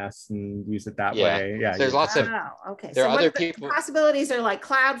your DNS and use it that way. Yeah. So there's lots of. Okay. There so are other people. Possibilities are like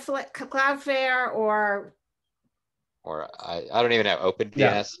Cloudflare or I don't even know,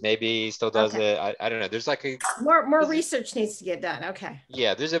 OpenDNS maybe still does it. I don't know. There's like more research needs to get done. Okay.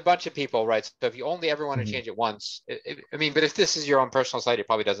 Yeah, there's a bunch of people, right? So if you only ever want to change it once, I mean, but if this is your own personal site, it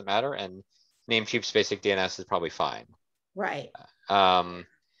probably doesn't matter. And Namecheap's basic DNS is probably fine. Right.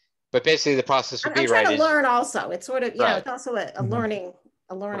 But basically the process would I'm be trying right. to learn also. It's sort of, Right. it's also a learning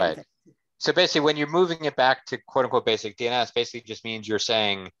Right. thing. So basically when you're moving it back to quote unquote basic DNS, basically just means you're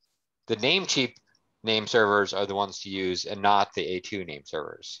saying the Namecheap name servers are the ones to use and not the A2 name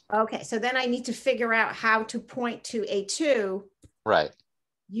servers. Okay, so then I need to figure out how to point to A2. Right.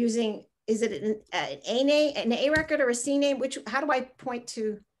 Using, is it an A name, an A record or a C name? How do I point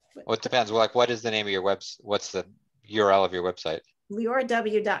to? Well, it depends. Like, what is the name of your what's the URL of your website?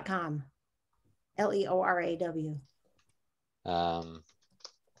 LeoraW.com. LEORAW.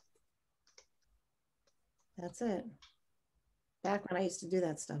 That's it. Back when I used to do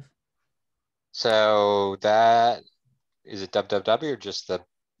that stuff. So that, is it www or just the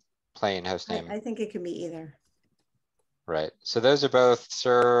plain host name? I think it can be either. Right. So those are both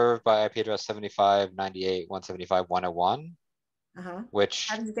served by IP address 75.98.175.101. Which,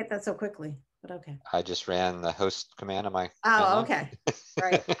 how did you get that so quickly? But okay. I just ran the host command on my. Oh, okay.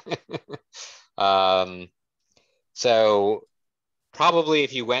 Right. So probably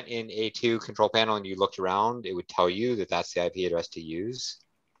if you went in A2 control panel and you looked around, it would tell you that that's the IP address to use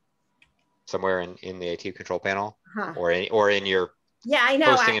somewhere in the A2 control panel or in your I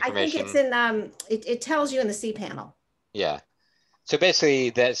know. hosting I think it's in it tells you in the C panel. Yeah. So basically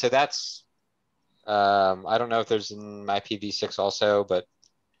that's I don't know if there's an IPv6 also, but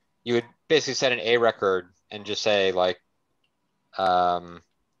you would basically set an A record and just say like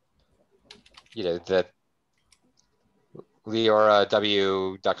you know, the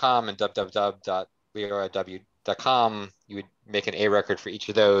leoraw.com and www.leoraw.com, you would make an A record for each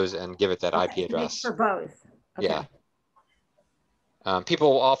of those and give it that IP address. For both. Okay. Yeah.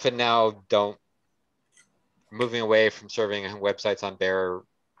 People often now moving away from serving websites on bare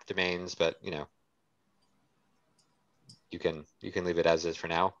domains, but you know, you can leave it as is for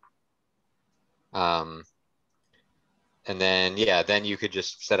now. And then then you could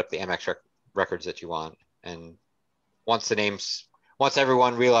just set up the MX records that you want, and once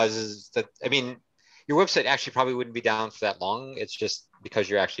everyone realizes that, I mean, your website actually probably wouldn't be down for that long. It's just because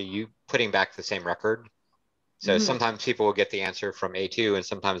you're actually putting back the same record. So sometimes people will get the answer from A2 and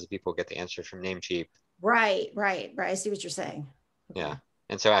sometimes people get the answer from Namecheap. Right. I see what you're saying. Okay. Yeah.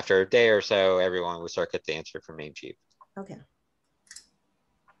 And so after a day or so, everyone will start get the answer from Namecheap. Okay.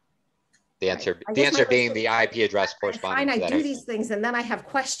 The answer being the IP address corresponding to that. I do these things and then I have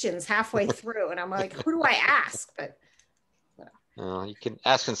questions halfway through and I'm like, who do I ask? But you can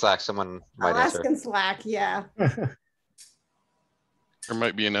ask in Slack. Someone might answer. Ask in Slack, yeah. There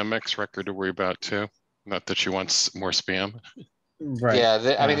might be an MX record to worry about too. Not that she wants more spam. Right.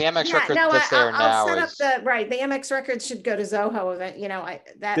 Yeah, I mean the MX record that's there now is the MX record should go to Zoho event. You know, I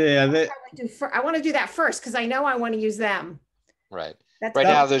want to do that first because I know I want to use them. Right.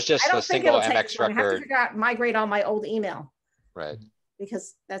 Now there's just a single MX record. I have to figure out, migrate all my old email. Right.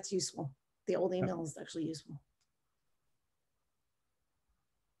 Because that's useful. The old email is actually useful.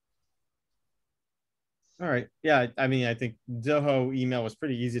 All right. Yeah. I mean, I think Zoho email was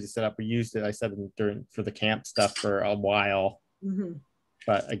pretty easy to set up. We used it, I said, for the camp stuff for a while.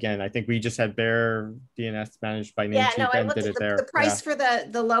 But again, I think we just had bare DNS managed by Namecheap and did it there. The price for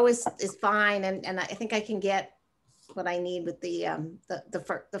the lowest is fine. And I think I can get what I need with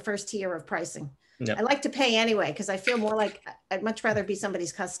the first tier of pricing. Yep. I like to pay anyway, because I feel more like I'd much rather be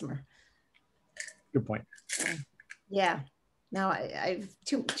somebody's customer. Good point. Yeah. Now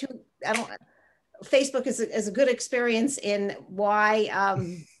Facebook is a good experience in why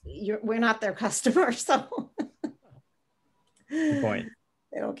we're not their customer. So good point.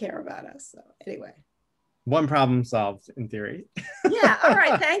 They don't care about us. So anyway. One problem solved in theory. Yeah. All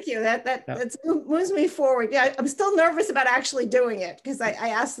right. Thank you. That moves me forward. Yeah. I'm still nervous about actually doing it because I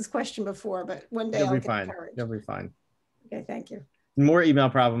asked this question before, but one day I'll get courage. You'll be fine. Okay. Thank you. More email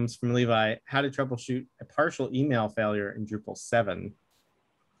problems from Levi. How to troubleshoot a partial email failure in Drupal 7.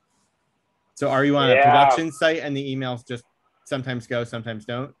 So are you on a production site and the emails just sometimes go, sometimes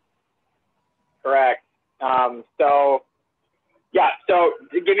don't? Correct. So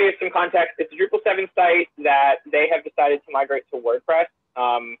to give you some context, it's a Drupal 7 site that they have decided to migrate to WordPress.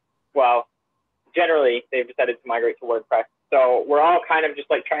 Well, generally, they've decided to migrate to WordPress. So we're all kind of just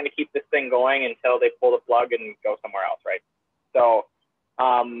like trying to keep this thing going until they pull the plug and go somewhere else, right? So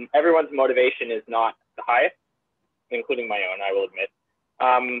everyone's motivation is not the highest, including my own, I will admit.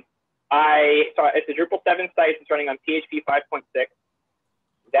 So it's a Drupal 7 site. It's running on PHP 5.6.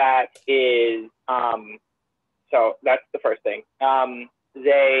 That is, so that's the first thing.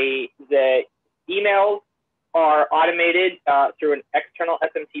 The emails are automated through an external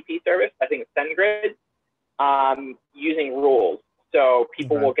SMTP service. I think it's SendGrid, using rules. So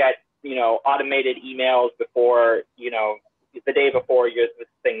people will get automated emails before, the day before the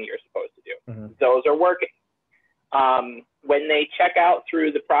thing you're supposed to do. Mm-hmm. Those are working. When they check out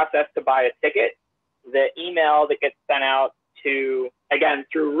through the process to buy a ticket, the email that gets sent out again,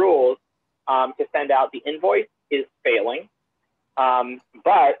 through rules, to send out the invoice is failing.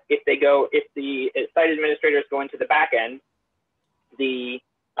 But if the site administrators go into the back end,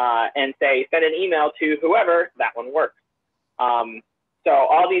 and say, send an email to whoever, that one works. So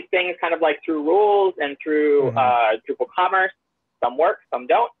all these things kind of like through rules and through Drupal Commerce, some work, some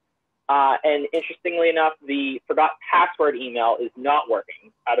don't. And interestingly enough, the forgot password email is not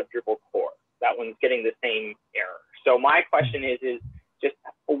working out of Drupal core. That one's getting the same error. So my question is just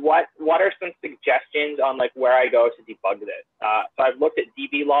what are some suggestions on like where I go to debug this? So I've looked at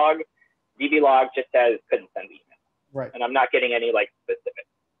dblog. dblog just says couldn't send the email. Right. And I'm not getting any like specifics.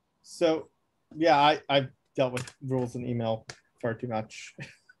 So yeah, I've dealt with rules in email far too much.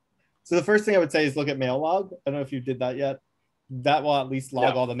 So the first thing I would say is look at mail log. I don't know if you did that yet. That will at least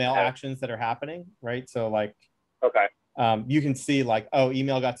log all the mail actions that are happening, right? So like, okay. You can see like, oh,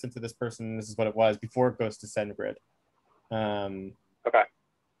 email got sent to this person. This is what it was before it goes to SendGrid. Okay.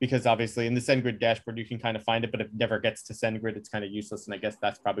 Because obviously in the SendGrid dashboard, you can kind of find it, but if it never gets to SendGrid, it's kind of useless. And I guess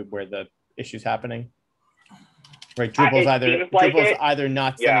that's probably where the issue's happening. Right, Drupal's either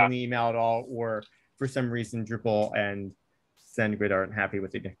not sending the email at all, or for some reason Drupal and SendGrid aren't happy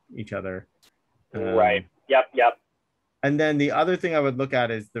with each other. Right. Yep. And then the other thing I would look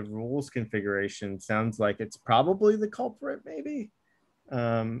at is the rules configuration. Sounds like it's probably the culprit, maybe. I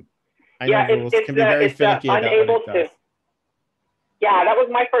know rules can be very finicky about what it does. Yeah, that was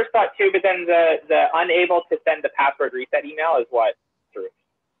my first thought too. But then the unable to send the password reset email is what threw me,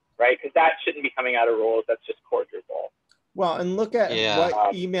 right? Because that shouldn't be coming out of rules. That's just core Drupal. Well, and look at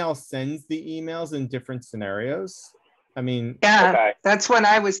what email sends the emails in different scenarios. I mean, that's what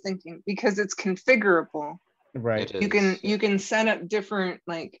I was thinking, because it's configurable. Right. You can set up different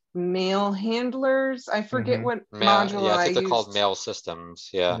like mail handlers. I forget what module I think they're used. called mail systems.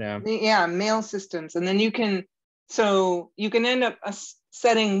 Yeah, mail systems. And then you can end up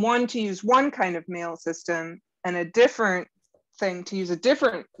setting one to use one kind of mail system and a different thing to use a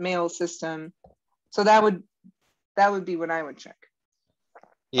different mail system. So that would be what I would check.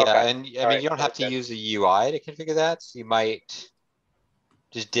 Yeah, and I mean, you don't have to use a UI to configure that. So you might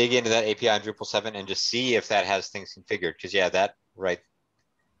just dig into that API in Drupal 7 and just see if that has things configured. Because that right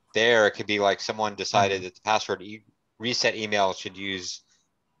there, it could be like someone decided that the password reset email should use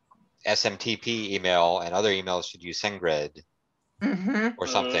SMTP email and other emails should use SendGrid or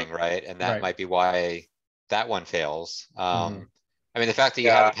something, right? And that might be why that one fails. I mean, the fact that you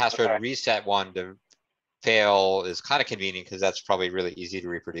have the password reset one to fail is kind of convenient because that's probably really easy to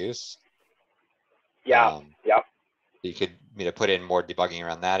reproduce. You could put in more debugging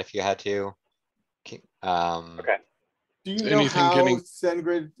around that if you had to. Okay. Do you know how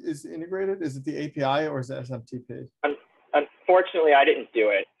SendGrid is integrated? Is it the API or is it SMTP? Unfortunately, I didn't do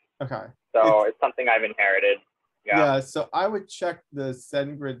it. Okay. So it's something I've inherited. Yeah. So I would check the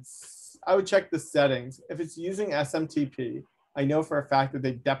SendGrid. I would check the settings. If it's using SMTP, I know for a fact that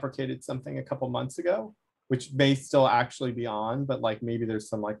they deprecated something a couple months ago, which may still actually be on, but like maybe there's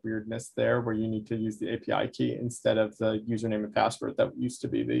some like weirdness there where you need to use the API key instead of the username and password that used to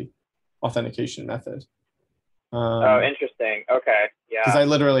be the authentication method. Oh, interesting. Okay. Yeah. Because I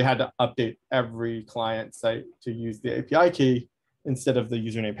literally had to update every client site to use the API key instead of the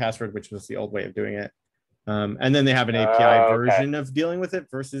username password, which was the old way of doing it. And then they have an API version of dealing with it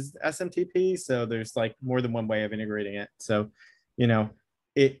versus SMTP. So there's like more than one way of integrating it. So,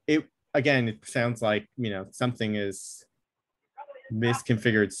 again, it sounds like, something is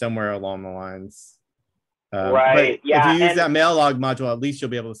misconfigured somewhere along the lines. Right. But if you use that mail log module, at least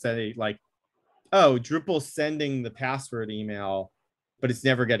you'll be able to say like, oh, Drupal's sending the password email, but it's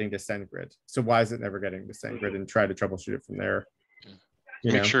never getting to SendGrid. So why is it never getting to SendGrid, and try to troubleshoot it from there.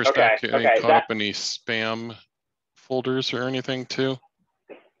 Make sure it's not getting caught up in any spam folders or anything too.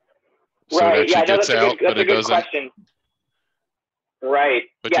 So it actually gets out, but it doesn't. Question. Right.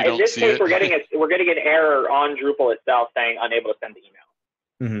 But you don't in this see case, it. we're getting an error on Drupal itself saying unable to send the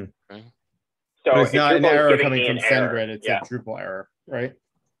email. Okay. So but it's not an error giving coming me from an error. SendGrid. It's a Drupal error, right?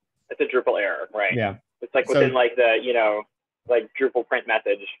 It's a Drupal error, right? Yeah. It's like within like the like Drupal print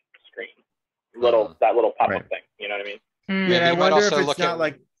message screen, that little pop-up thing. You know what I mean? Yeah, I wonder if it's not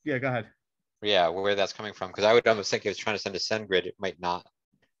like. Yeah, go ahead. Yeah, where that's coming from, because I would almost think if it's trying to send a SendGrid, it might not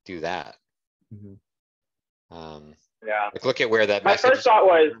do that. Yeah. Like look at where that. My first thought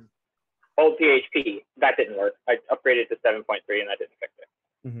was old PHP. That didn't work. I upgraded to 7.3, and that didn't fix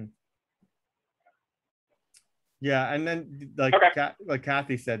it. Yeah, and then like like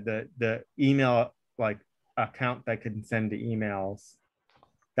Kathy said, the email like account that can send the emails,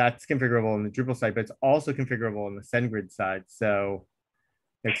 that's configurable in the Drupal side, but it's also configurable in the SendGrid side. So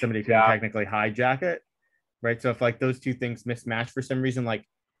like somebody can technically hijack it, right? So if like those two things mismatch for some reason, like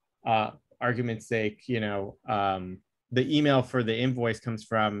argument's sake, the email for the invoice comes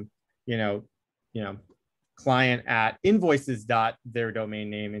from, client at invoices dot their domain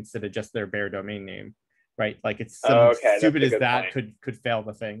name instead of just their bare domain name, right? Like it's something stupid as that could fail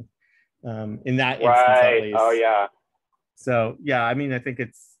the thing. In that instance, at least. Oh yeah. So yeah, I mean, I think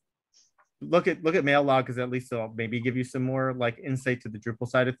it's look at mail log, because at least it'll maybe give you some more like insight to the Drupal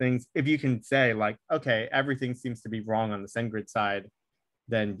side of things. If you can say like, okay, everything seems to be wrong on the SendGrid side,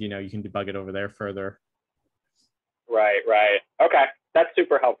 then you can debug it over there further. Right. Okay, that's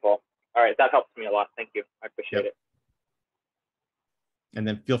super helpful. All right, that helps me a lot. Thank you. I appreciate it. And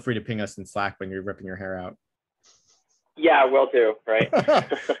then feel free to ping us in Slack when you're ripping your hair out. Yeah, will do. Right.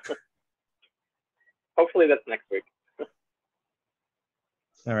 Hopefully that's next week.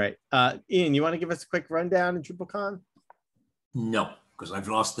 All right. Ian, you want to give us a quick rundown of DrupalCon? No, because I've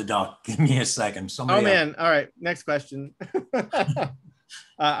lost the doc. Give me a second. All right. Next question.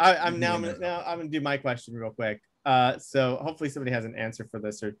 I'm gonna do my question real quick. So hopefully somebody has an answer for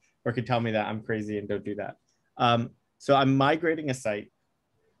this, or could tell me that I'm crazy and don't do that. So I'm migrating a site.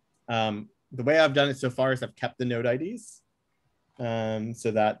 The way I've done it so far is I've kept the node IDs,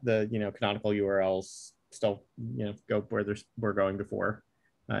 so that the canonical URLs still go where we're going before,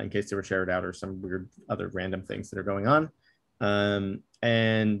 in case they were shared out or some weird other random things that are going on.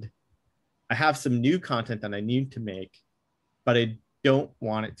 And I have some new content that I need to make, but I don't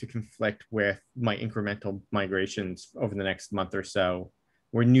want it to conflict with my incremental migrations over the next month or so,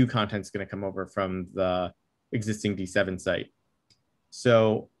 where new content is going to come over from the existing D7 site.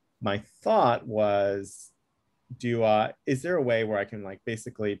 So my thought was, is there a way where I can like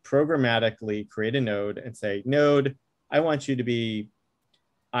basically programmatically create a node and say, node, I want you to be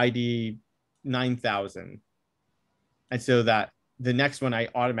ID 9000, and so that the next one I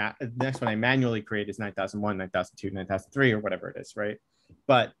manually create is 9001, 9002, 9003, or whatever it is, right?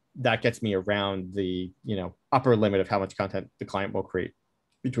 But that gets me around the upper limit of how much content the client will create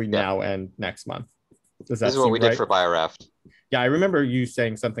between now and next month. This is what we did for BioRaft. Yeah, I remember you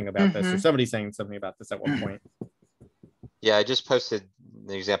saying something about this, or somebody saying something about this at one point. Yeah, I just posted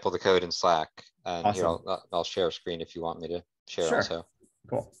the example of the code in Slack. Awesome. Here, I'll share a screen if you want me to share also.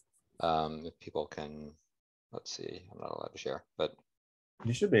 Cool. If people can, let's see, I'm not allowed to share, but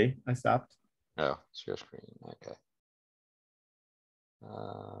you should be. I stopped. Oh, share screen. Okay.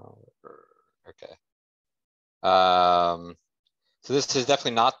 Okay. So this is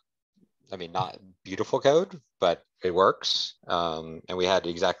definitely not beautiful code, but it works. And we had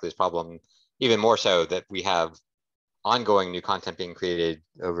exactly this problem, even more so that we have ongoing new content being created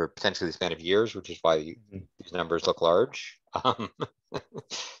over potentially the span of years, which is why these numbers look large.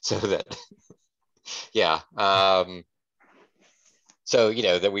 So that, yeah. So,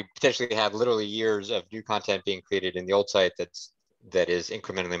 that we potentially have literally years of new content being created in the old site that is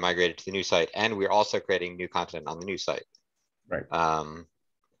incrementally migrated to the new site. And we're also creating new content on the new site. Right.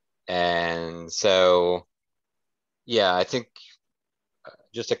 And so, yeah, I think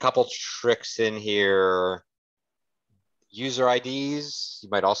just a couple tricks in here. User IDs, you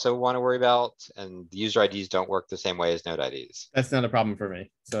might also want to worry about, and the user IDs don't work the same way as node IDs. That's not a problem for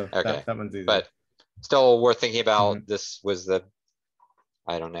me. So okay. that one's easy. But still worth thinking about. This was I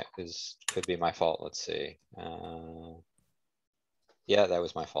don't know, could be my fault. Let's see. Yeah, that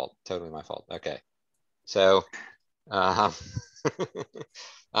was my fault. Totally my fault. Okay. So,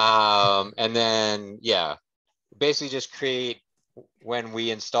 and then, yeah, basically just create, when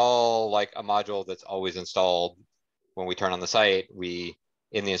we install like a module that's always installed, when we turn on the site, we,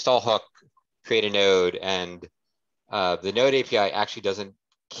 in the install hook, create a node, and the node API actually doesn't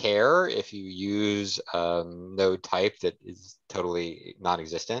care if you use node type that is totally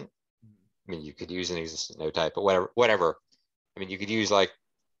non-existent. I mean, you could use an existent node type, but whatever. I mean, you could use, like,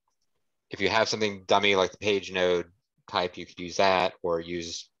 if you have something dummy like the page node type, you could use that, or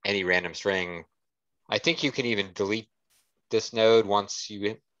use any random string. I think you can even delete this node once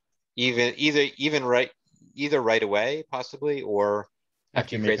you either right away, possibly, or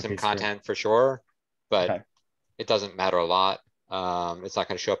after you create some content for sure. But it doesn't matter a lot. It's not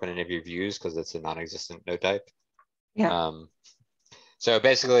going to show up in any of your views because it's a non-existent node type. Yeah. So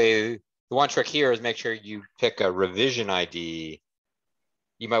basically, the one trick here is make sure you pick a revision ID.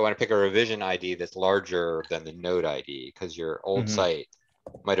 You might want to pick a revision ID that's larger than the node ID, because your old site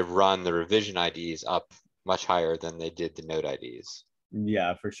might have run the revision IDs up much higher than they did the node IDs.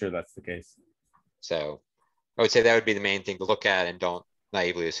 Yeah, for sure, that's the case. So I would say that would be the main thing to look at, and don't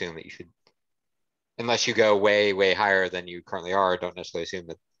naively assume that you should, unless you go way, way higher than you currently are, don't necessarily assume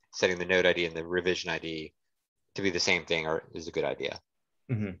that setting the node ID and the revision ID to be the same thing is a good idea.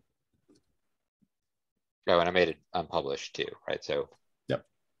 Mm-hmm. Oh, and I made it unpublished too, right? So yep,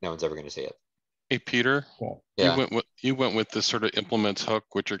 no one's ever going to see it. Hey, Peter, cool. Yeah. you went with this sort of implements hook,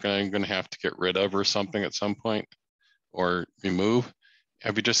 which you're going to have to get rid of or something at some point, or remove.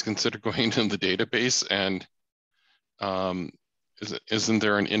 Have you just considered going into the database and isn't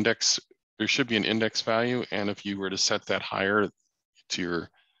there an index? There should be an index value, and if you were to set that higher to your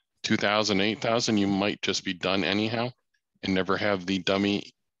 2,000, 8,000, you might just be done anyhow and never have the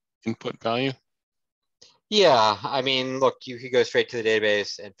dummy input value. Yeah, I mean, look, you could go straight to the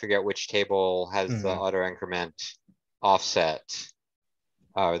database and figure out which table has the auto increment offset.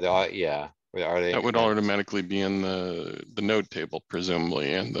 Are they? That would automatically be in the node table,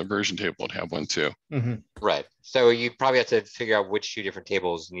 presumably, and the version table would have one too. Mm-hmm. Right. So you probably have to figure out which two different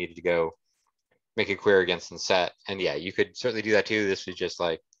tables you needed to go make a query against and set. And yeah, you could certainly do that too. This was just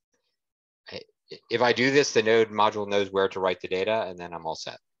like, if I do this, the node module knows where to write the data, and then I'm all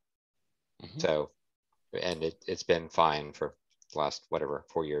set. Mm-hmm. So, and it's been fine for the last, whatever,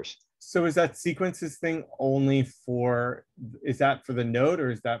 4 years. So is that sequences thing only for, is that for the node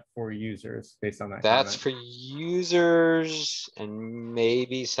or is that for users based on that? That's comment? for users and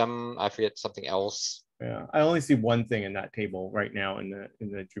maybe I forget something else. Yeah, I only see one thing in that table right now in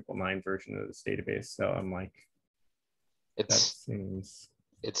the Drupal 9 version of this database. So I'm like, it's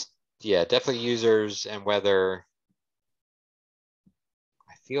yeah, definitely users, and whether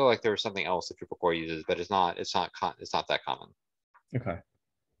I feel like there's something else that Drupal core uses, but it's not that common. Okay.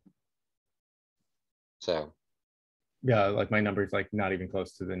 So yeah, like my number is like not even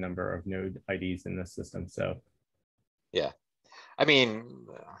close to the number of node IDs in this system. So yeah, I mean,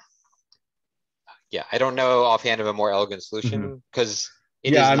 yeah, I don't know offhand of a more elegant solution, because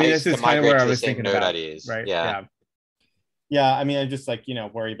it is nice to migrate to the same node IDs. Right. Yeah. Yeah, I mean, I just like,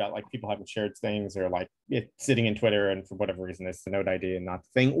 worry about like people having shared things, or like it sitting in Twitter and for whatever reason it's the node ID and not the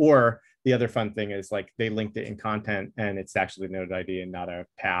thing. Or the other fun thing is like they linked it in content and it's actually the node ID and not a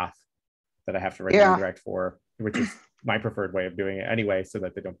path that I have to write a redirect for, which is my preferred way of doing it anyway, so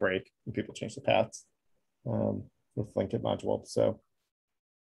that they don't break when people change the paths with linked module. So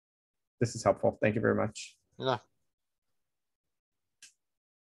this is helpful. Thank you very much. Yeah.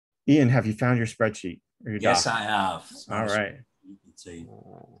 Ian, have you found your spreadsheet? Or your yes, doc? I have. All right. It's a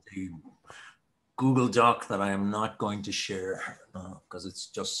Google Doc that I am not going to share because it's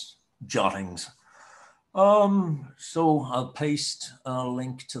just jottings. So I'll paste a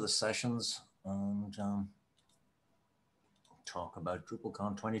link to the sessions and talk about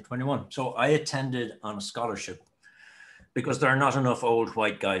DrupalCon 2021. So I attended on a scholarship because there are not enough old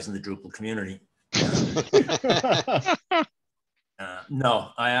white guys in the Drupal community.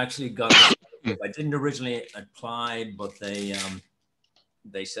 No, I actually got, I didn't originally apply, but they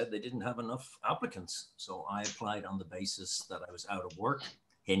said they didn't have enough applicants. So I applied on the basis that I was out of work,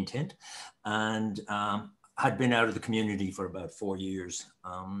 hint, hint, and had been out of the community for about 4 years.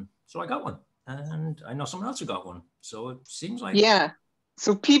 So I got one, and I know someone else who got one. So it seems like. Yeah.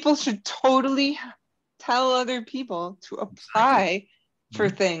 So people should totally tell other people to apply for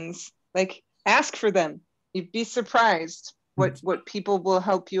things. Like ask for them. You'd be surprised what people will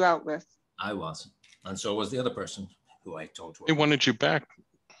help you out with. I was, and so was the other person who I told to. They wanted you back.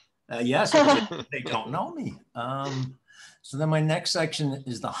 Yes, they don't know me. So then my next section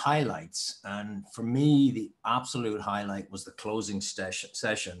is the highlights. And for me, the absolute highlight was the closing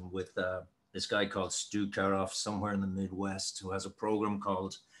session with this guy called Stu Karoff, somewhere in the Midwest, who has a program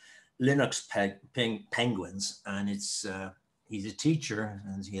called Linux Penguins. And it's he's a teacher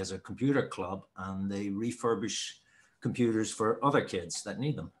and he has a computer club, and they refurbish computers for other kids that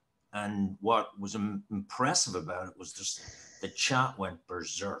need them. And what was impressive about it was just the chat went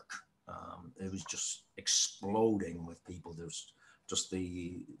berserk. It was just exploding with people. There's just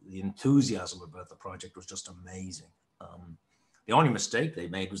the enthusiasm about the project was just amazing. The only mistake they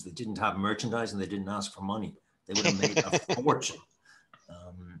made was they didn't have merchandise and they didn't ask for money. They would have made a fortune.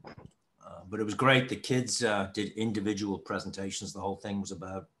 But it was great. The kids did individual presentations. The whole thing was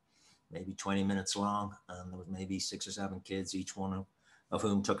about maybe 20 minutes long, and there was maybe 6 or 7 kids, each one of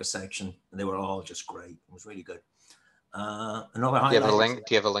whom took a section, and they were all just great. It was really good. Another highlight. Do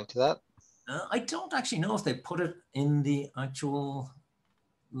you have a link to that? I don't actually know if they put it in the actual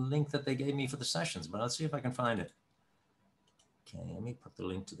link that they gave me for the sessions, but I'll see if I can find it. Okay, let me put the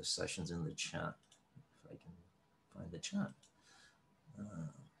link to the sessions in the chat, if I can find the chat.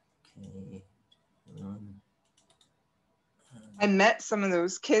 Okay. I met some of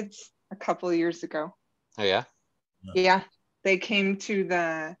those kids a couple of years ago. Oh yeah. Yeah, they came to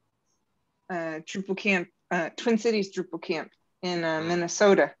the Drupal camp, Twin Cities Drupal camp in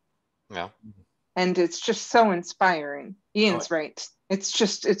Minnesota. Yeah. And it's just so inspiring. Ian's right. It's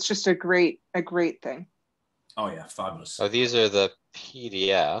just a great thing. Oh yeah, fabulous. Oh, these are the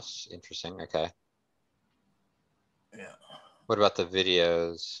PDFs. Interesting. Okay. Yeah. What about the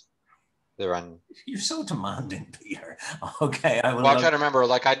videos? They're on. You're so demanding, Peter. Okay, I will. Well, I'm trying to remember.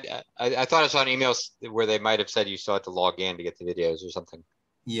 Like I thought I saw an emails where they might have said you still had to log in to get the videos or something.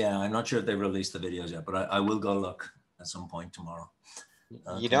 Yeah, I'm not sure if they released the videos yet, but I will go look at some point tomorrow.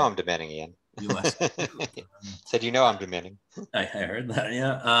 You know I'm demanding, Ian. Said you know I'm demanding. I heard that,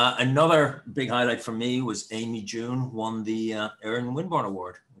 yeah. Another big highlight for me was Amy June won the Erin Winborn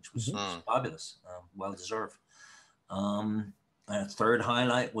Award, which was fabulous, well deserved. A third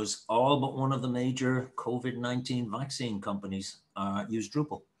highlight was all but one of the major COVID-19 vaccine companies use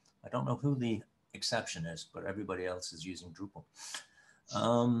Drupal. I don't know who the exception is, but everybody else is using Drupal.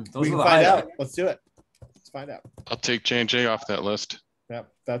 We can find out. Let's do it. Let's find out. I'll take J&J off that list. Yep,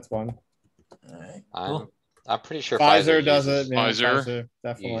 that's one. All right, cool. I'm pretty sure Pfizer does it. Yeah, Pfizer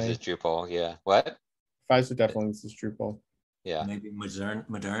definitely uses Drupal. Yeah. What? Pfizer definitely uses Drupal. Yeah. Maybe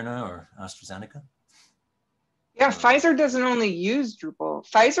Moderna or AstraZeneca. Yeah, Pfizer doesn't only use Drupal.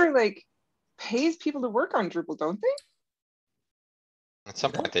 Pfizer like pays people to work on Drupal, don't they? At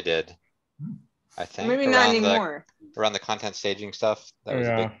some point they did. I think. Maybe not anymore. Around the content staging stuff. That was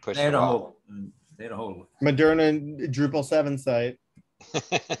a big push. They had a whole Moderna Drupal 7 site.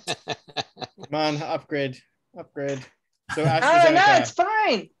 Come on, upgrade. So AstraZeneca. No, it's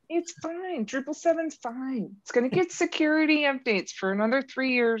fine. It's fine. Drupal 7's fine. It's going to get security updates for another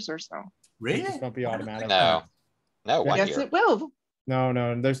 3 years or so. Really? This won't be automatic. No, 1 year. Yes, it will.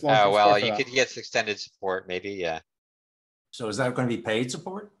 No, there's long. Oh well, you could get extended support, maybe. Yeah. So is that going to be paid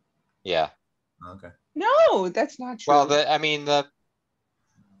support? Yeah. Okay. No, that's not true. Well, the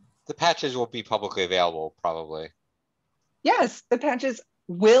patches will be publicly available, probably. Yes, the patches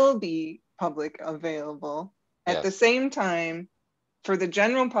will be public available at the same time for the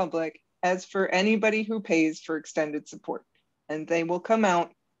general public as for anybody who pays for extended support. And they will come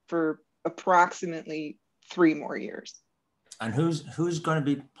out for approximately 3 more years. And who's going to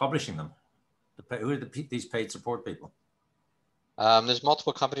be publishing them? Who are these paid support people? There's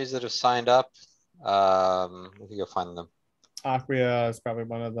multiple companies that have signed up. If you go find them. Acquia is probably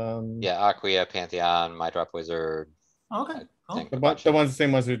one of them. Yeah, Acquia, Pantheon, MyDropWizard. Okay. Cool. The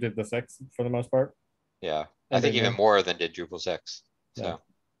same ones who did the 6 for the most part. Yeah, I think even more than did Drupal 6. So. Yeah.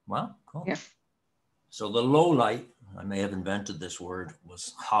 Wow, cool. Yeah. So the low light, I may have invented this word,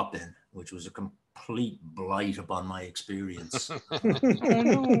 was hop-in, which was a complete blight upon my experience.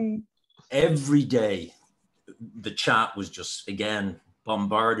 Every day, the chat was just, again,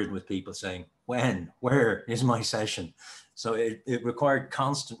 bombarded with people saying, when, where is my session? So it required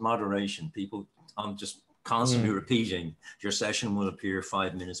constant moderation. People just constantly repeating, your session will appear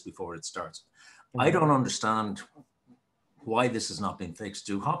 5 minutes before it starts. I don't understand why this has not been fixed.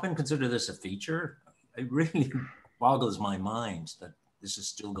 Do Hopin consider this a feature? It really boggles my mind that this is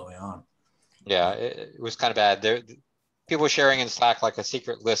still going on. Yeah, it was kind of bad. People were sharing in Slack like a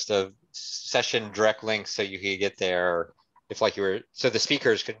secret list of session direct links so you could get there if like you were, so the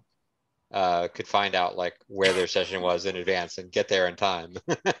speakers could find out like where their session was in advance and get there in time.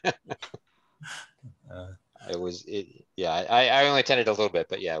 I only attended a little bit,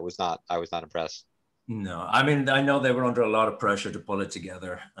 but yeah, I was not impressed. No, I mean, I know they were under a lot of pressure to pull it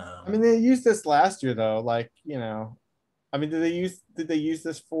together. I mean, they used this last year though, like, you know, I mean, did they use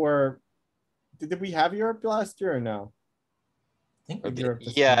this for, did we have Europe last year or no? I think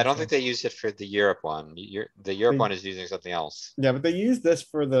I don't think they used it for the Europe one. The Europe one is using something else. Yeah, but they used this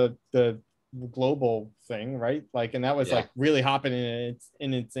for the global thing, right? Like, and that was like really hopping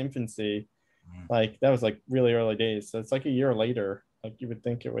in its infancy. Like that was like really early days. So it's like a year later. Like you would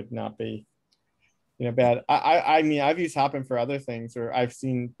think it would not be, you know, bad. I mean, I've used Hopin for other things, or I've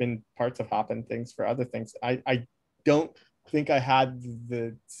been parts of Hopin things for other things. I don't think I had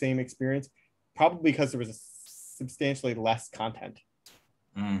the same experience, probably because there was a substantially less content.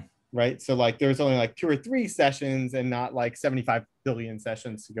 Right. So like there's only like 2 or 3 sessions and not like 75 billion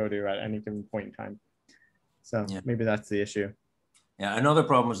sessions to go to at any given point in time. So maybe that's the issue. Yeah, another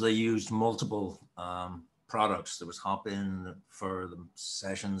problem was they used multiple products. There was Hopin for the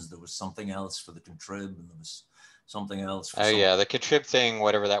sessions, there was something else for the contrib, and there was something else for the contrib thing,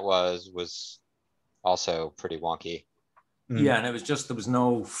 whatever that was also pretty wonky. Yeah, and it was just, there was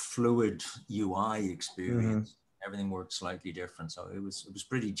no fluid UI experience. Everything worked slightly different. So it was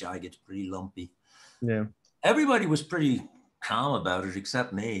pretty jagged, pretty lumpy. Yeah. Everybody was pretty calm about it,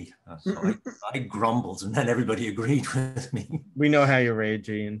 except me. So I grumbled, and then everybody agreed with me. We know how you rage,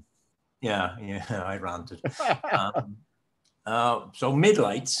 Ian. Yeah, I ranted. So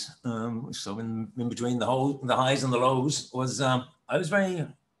midlights, so in between the highs and the lows was, I was very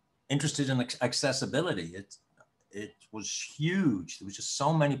interested in accessibility. It was huge. There was just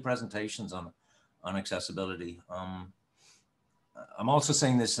so many presentations on accessibility. I'm also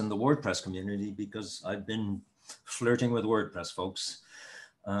saying this in the WordPress community because I've been flirting with WordPress folks.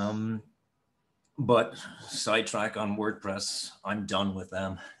 But sidetrack on WordPress, I'm done with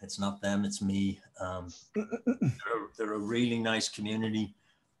them. It's not them, it's me. They're a really nice community,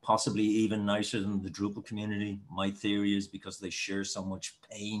 possibly even nicer than the Drupal community. My theory is because they share so much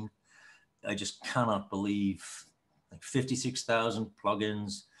pain. I just cannot believe like 56,000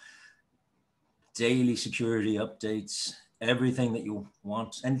 plugins, daily security updates, everything that you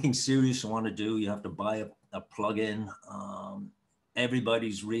want, anything serious you want to do, you have to buy a plugin.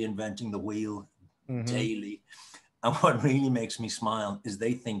 Everybody's reinventing the wheel daily. And what really makes me smile is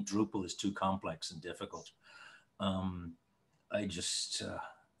they think Drupal is too complex and difficult. I just...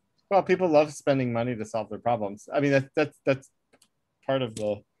 Well, people love spending money to solve their problems. I mean, that's part of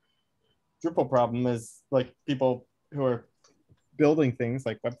the Drupal problem is like people who are building things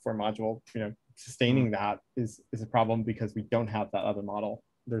like Web4 module, sustaining that is a problem because we don't have that other model.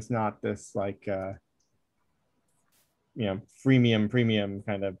 There's not this like, freemium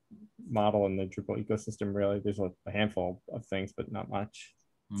kind of model in the Drupal ecosystem. Really, there's a handful of things, but not much.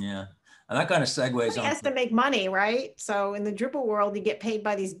 Yeah, and that kind of segues on. It has to make money, right? So in the Drupal world, you get paid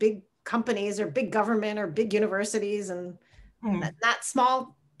by these big companies or big government or big universities, and not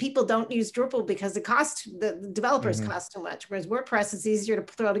small people don't use Drupal because the developers cost too much. Whereas WordPress is easier to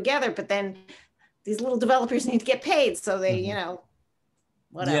throw together, but then these little developers need to get paid, so they,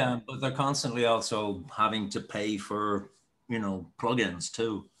 whatever. Yeah, but they're constantly also having to pay for, plugins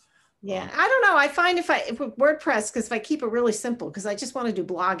too. Yeah, I don't know. I find if with WordPress, because if I keep it really simple, because I just want to do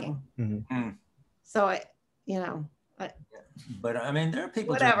blogging. So but I mean, there are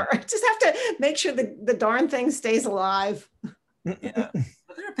people. Whatever. I just have to make sure the darn thing stays alive. Yeah,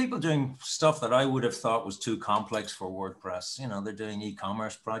 but there are people doing stuff that I would have thought was too complex for WordPress. They're doing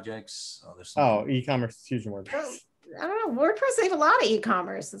e-commerce projects. E-commerce is huge in WordPress. I don't know. WordPress, they have a lot of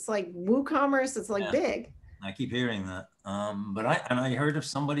e-commerce. It's like WooCommerce. It's like big. I keep hearing that. But I heard of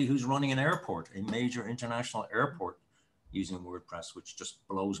somebody who's running an airport, a major international airport, using WordPress, which just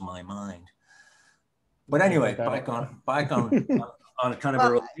blows my mind. But anyway, back on a kind of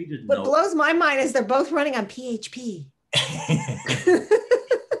a related note. What blows my mind is they're both running on PHP.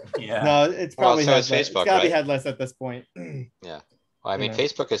 Yeah. No, it's probably so is Facebook, it's gotta be headless at this point. Yeah. Well, I mean,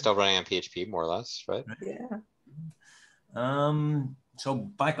 Facebook is still running on PHP more or less, right? Yeah. So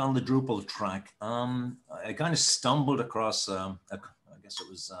back on the Drupal track, I kind of stumbled across, I guess it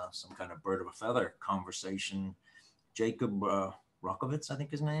was some kind of bird of a feather conversation. Jacob Rokovitz, I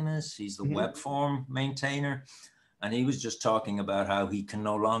think his name is. He's the web form maintainer. And he was just talking about how he can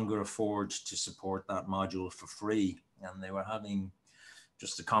no longer afford to support that module for free. And they were having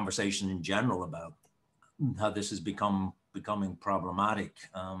just a conversation in general about how this is becoming problematic.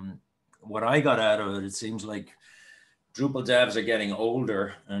 What I got out of it, it seems like Drupal devs are getting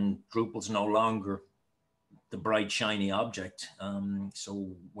older and Drupal's no longer the bright, shiny object.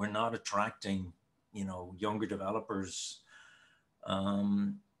 So we're not attracting, younger developers.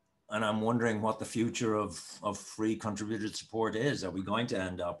 And I'm wondering what the future of free contributed support is. Are we going to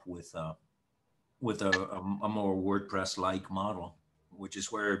end up with a more WordPress-like model, which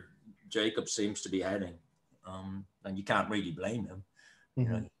is where Jacob seems to be heading? And you can't really blame him.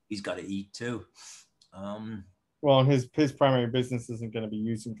 He's got to eat too. Well, his primary business isn't going to be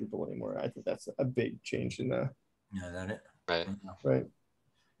using Drupal anymore. I think that's a big change in the. Yeah, that it. Right.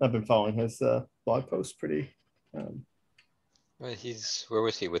 I've been following his blog posts pretty. Well, where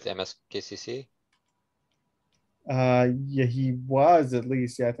was he with MSKCC? Yeah, he was at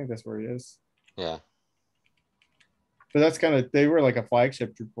least. Yeah, I think that's where he is. Yeah. But that's they were like a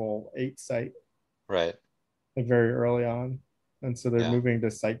flagship Drupal 8 site. Right. Like very early on. And so they're moving to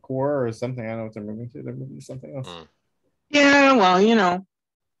Sitecore or something. I don't know what they're moving to. They're moving to something else. Yeah, well,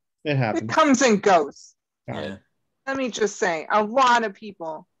 it happens. It comes and goes. Yeah. Let me just say, a lot of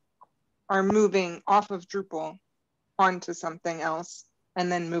people are moving off of Drupal onto something else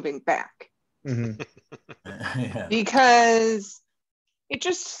and then moving back. Yeah. Because it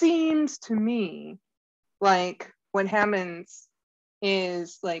just seems to me like what happens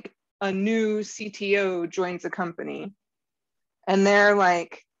is like a new CTO joins a company and they're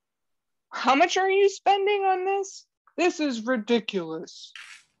like, how much are you spending on this? This is ridiculous.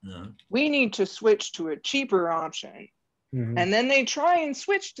 We need to switch to a cheaper option. And then they try and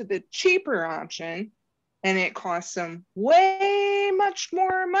switch to the cheaper option, and it costs them way much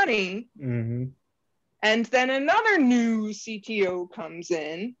more money. And then another new CTO comes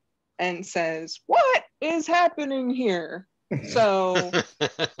in and says, what is happening here? So,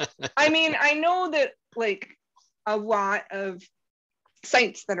 I mean, I know that like a lot of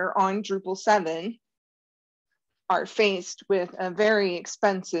sites that are on Drupal 7 are faced with a very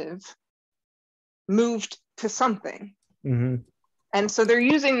expensive move to something. And so they're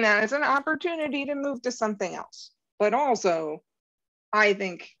using that as an opportunity to move to something else. But also, I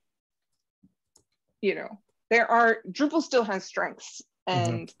think, you know, Drupal still has strengths,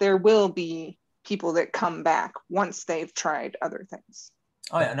 and there will be people that come back once they've tried other things.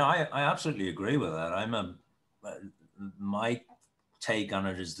 Oh yeah, no, I absolutely agree with that. My take on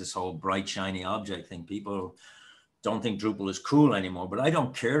it is this whole bright, shiny object thing. People don't think Drupal is cool anymore, but I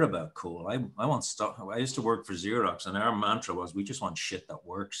don't care about cool. I want stuff. I used to work for Xerox, and our mantra was, we just want shit that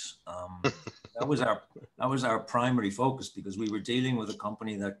works. That was our primary focus, because we were dealing with a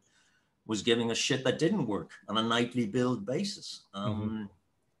company that was giving us shit that didn't work on a nightly build basis.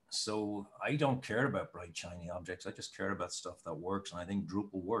 So I don't care about bright, shiny objects. I just care about stuff that works. And I think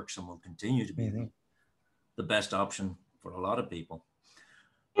Drupal works and will continue to be the best option for a lot of people.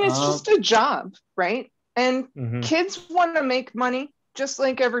 And it's just a job, right? And kids want to make money just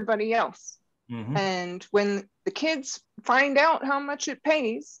like everybody else. And when the kids find out how much it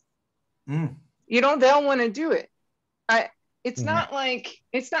pays, you know, they'll want to do it. It's not like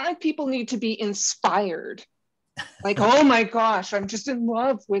people need to be inspired. Like, oh my gosh, I'm just in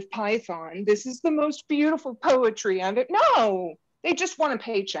love with Python. This is the most beautiful poetry of it. No, they just want a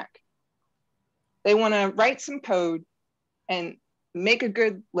paycheck. They want to write some code and make a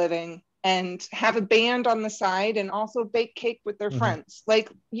good living and have a band on the side and also bake cake with their friends.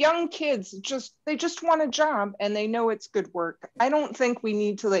 Like, young kids, they just want a job and they know it's good work. I don't think we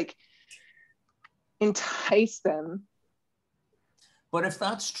need to like entice them. But if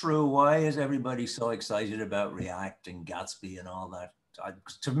that's true, why is everybody so excited about React and Gatsby and all that?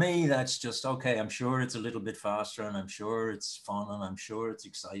 To me, that's just, okay, I'm sure it's a little bit faster, and I'm sure it's fun, and I'm sure it's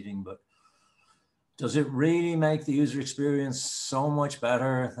exciting, but does it really make the user experience so much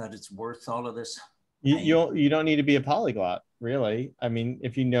better that it's worth all of this? You don't need to be a polyglot, really. I mean,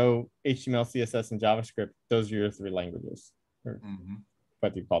 if you know HTML, CSS, and JavaScript, those are your 3 languages.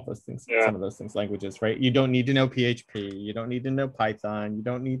 What do you call those things? Some of those things, languages, right? You don't need to know PHP. You don't need to know Python. You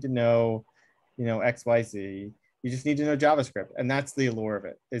don't need to know, you know, XYZ. You just need to know JavaScript. And that's the allure of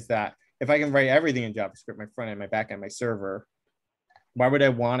it, is that if I can write everything in JavaScript, my front end, my back end, my server, why would I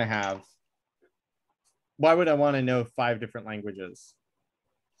want to know 5 different languages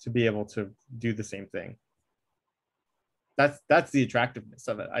to be able to do the same thing? That's the attractiveness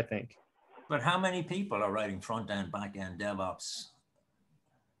of it, I think. But how many people are writing front end, back end, DevOps?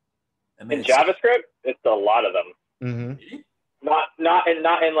 I mean, in JavaScript, it's a lot of them. Not in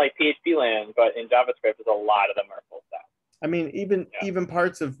like PHP land, but in JavaScript, there's a lot of them are full stack. I mean, even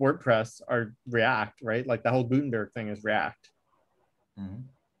parts of WordPress are React, right? Like the whole Gutenberg thing is React,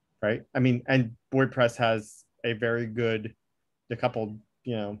 right? I mean, and WordPress has a very good decoupled,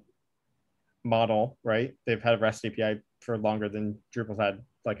 you know, model, right? They've had a REST API for longer than Drupal's had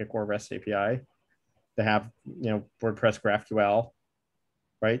like a core REST API. They have, you know, WordPress GraphQL,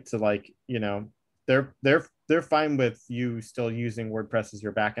 right? So like, you know, they're fine with you still using WordPress as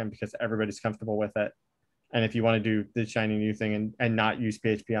your backend because everybody's comfortable with it. And if you want to do the shiny new thing and not use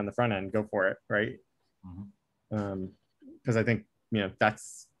PHP on the front end, go for it, right? Because I think, you know,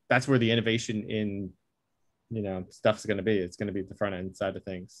 that's where the innovation in, you know, stuff's going to be. It's going to be the front end side of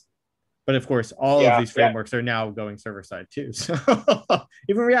things. But of course, all of these frameworks are now going server side too. So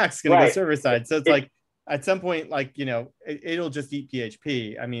even React's going to go server side. So it's like, at some point, like, you know, it'll just eat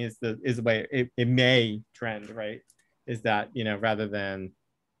PHP. I mean, is the way it may trend, right? Is that, you know, rather than,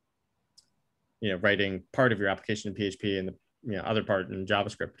 you know, writing part of your application in PHP and the, you know, other part in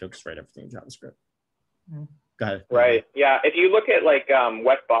JavaScript, you'll just write everything in JavaScript. Go ahead. Right. Yeah. If you look at like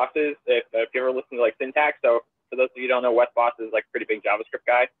Wes Bosses, if you ever listen to like syntax, so for those of you who don't know, Wes Boss is like a pretty big JavaScript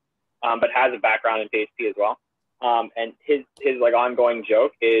guy, but has a background in PHP as well. And his like ongoing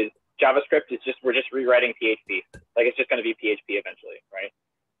joke is JavaScript is we're just rewriting PHP. Like it's just going to be PHP eventually, right?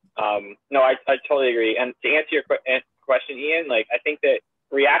 No, I totally agree. And to answer your question, Ian, like I think that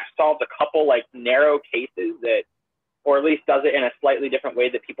React solves a couple like narrow cases that, or at least does it in a slightly different way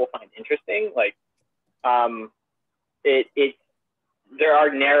that people find interesting. Like there are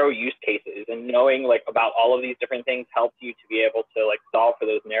narrow use cases, and knowing like about all of these different things helps you to be able to like solve for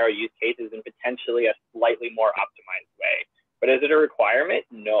those narrow use cases in potentially a slightly more optimized way. But is it a requirement?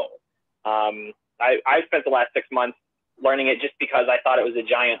 No. I spent the last 6 months learning it just because I thought it was a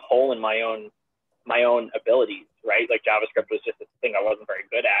giant hole in my own abilities, right? Like JavaScript was just a thing I wasn't very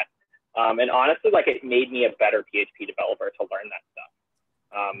good at. And honestly, like it made me a better PHP developer to learn that stuff.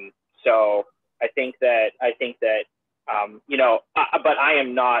 So I think that you know, but I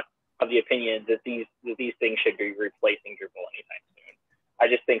am not of the opinion that these things should be replacing Drupal anytime soon. I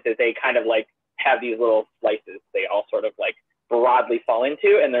just think that they kind of like have these little slices they all sort of like broadly fall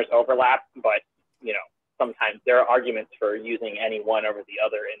into, and there's overlap, but you know, sometimes there are arguments for using any one over the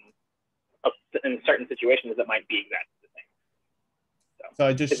other in certain situations that might be exactly the same. So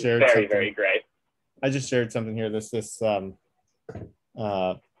I just it's shared very, something. very gray. I just shared something here. This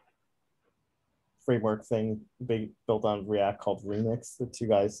framework thing built on React called Remix. The two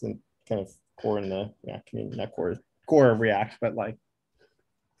guys and kind of core in the React community, not core of React, but like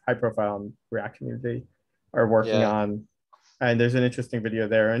high profile in React community are working on. And there's an interesting video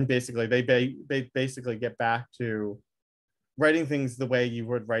there. And basically they basically get back to writing things the way you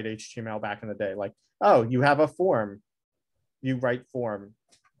would write HTML back in the day. Like, oh, you have a form, you write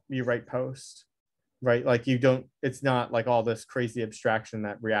post, right? Like you don't, it's not like all this crazy abstraction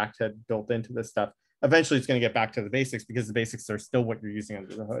that React had built into this stuff. Eventually it's going to get back to the basics because the basics are still what you're using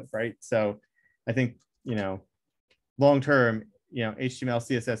under the hood, right? So I think, you know, long-term, you know, HTML,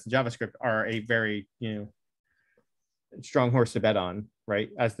 CSS, and JavaScript are a very, you know, strong horse to bet on, right?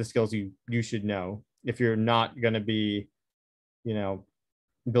 As the skills you should know. If you're not going to be, you know,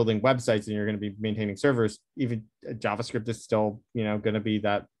 building websites and you're going to be maintaining servers, even JavaScript is still, you know, going to be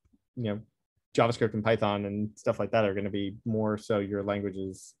that, you know, JavaScript and Python and stuff like that are going to be more so your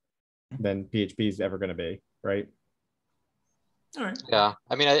languages than PHP is ever going to be, right? All right. Yeah,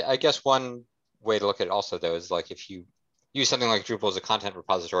 I mean, I guess one way to look at it also though is like if you use something like Drupal as a content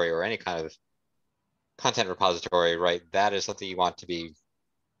repository or any kind of content repository, right? That is something you want to be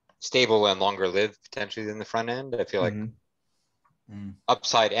stable and longer lived potentially than the front end. I feel like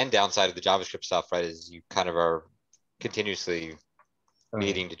upside and downside of the JavaScript stuff, right, is you kind of are continuously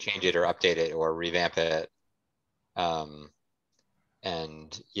needing to change it or update it or revamp it.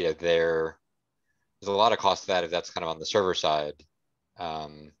 And you know, there's a lot of cost to that if that's kind of on the server side,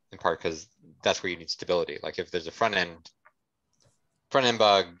 in part because that's where you need stability. Like if there's a front end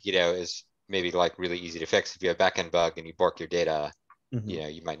bug, you know, is maybe like really easy to fix. If you have back end bug and you bork your data, you know,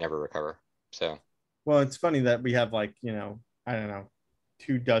 you might never recover. So, well, it's funny that we have like, you know, I don't know,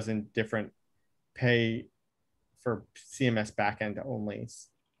 24 different pay for CMS backend only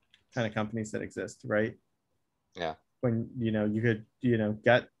kind of companies that exist, right? Yeah. When, you know, you could, you know,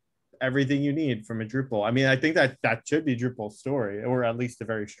 get everything you need from a Drupal. I mean, I think that should be Drupal's story, or at least a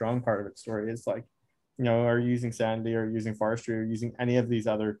very strong part of its story is like, you know, are you using Sandy or using Forestry or using any of these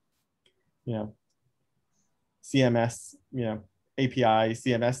other, you know, CMS, you know, API,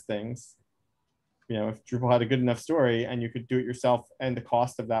 CMS things. You know, if Drupal had a good enough story and you could do it yourself and the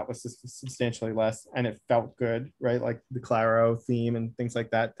cost of that was substantially less and it felt good, right? Like the Claro theme and things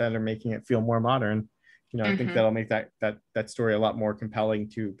like that that are making it feel more modern. You know, I think that'll make that story a lot more compelling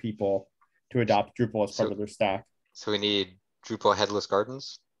to people to adopt Drupal as part of their stack. So we need Drupal headless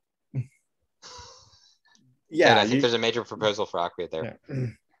gardens. Yeah, and I think there's a major proposal for Acquia there. Yeah.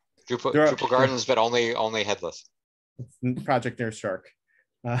 Drupal gardens, but only headless. Project Near Shark.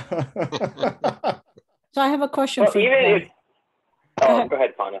 So I have a question for you. Go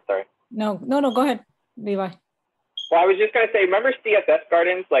ahead, Pana, sorry. No, go ahead, Levi. Well, I was just going to say, remember CSS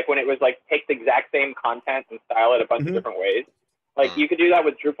gardens, like when it was like take the exact same content and style it a bunch of different ways? Like you could do that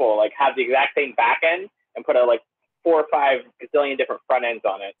with Drupal, like have the exact same backend and put like 4 or 5 gazillion different front ends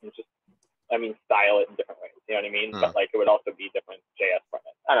on it and just, I mean, style it in different ways. You know what I mean? But like it would also be different JS front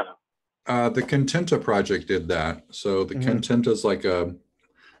ends. I don't know. The Contenta project did that. So the Contenta is like a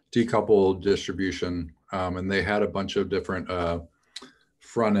decoupled distribution, and they had a bunch of different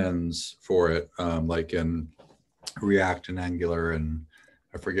front ends for it, like in React and Angular, and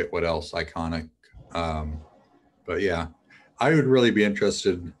I forget what else, Iconic. But yeah, I would really be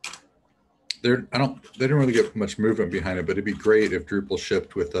interested. They didn't really get much movement behind it, but it'd be great if Drupal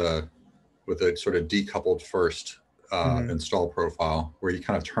shipped with a sort of decoupled first install profile, where you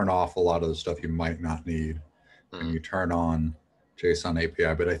kind of turn off a lot of the stuff you might not need, and you turn on JSON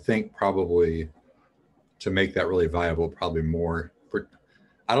API. But I think probably to make that really viable, probably more.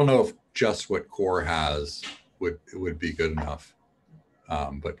 I don't know if just what Core has would be good enough,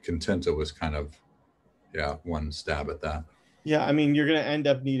 but Contenta was kind of one stab at that. Yeah, I mean, you're going to end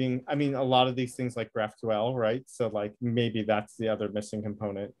up needing, I mean, a lot of these things like GraphQL, right? So like maybe that's the other missing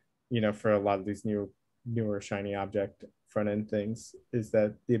component, you know, for a lot of these newer shiny object front end things, is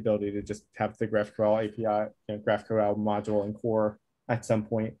that the ability to just have the GraphQL API, you know, GraphQL module and Core at some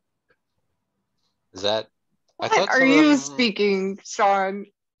point. Is that What are you speaking, Sean?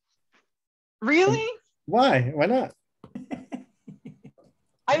 Really? Why? Why not?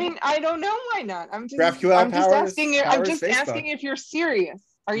 I mean, I don't know why not. I'm just asking you. I'm just asking if you're serious.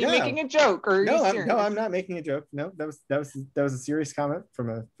 Are you making a joke or are you serious? No, I'm not making a joke. No, that was a serious comment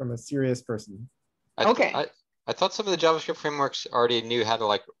from a serious person. Okay. I thought some of the JavaScript frameworks already knew how to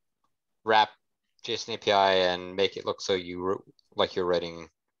like wrap JSON API and make it look so you're writing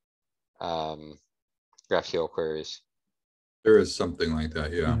GraphQL queries. There is something like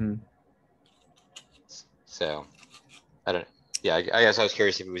that, yeah. Mm-hmm. So I don't. Yeah, I guess I was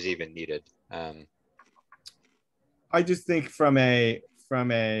curious if it was even needed. I just think from a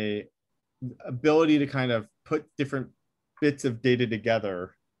ability to kind of put different bits of data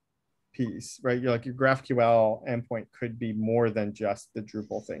together piece, right? You're like your GraphQL endpoint could be more than just the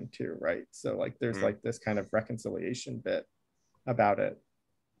Drupal thing too, right? So like there's like this kind of reconciliation bit about it.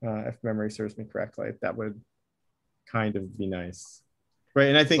 If memory serves me correctly, that would kind of be nice. Right.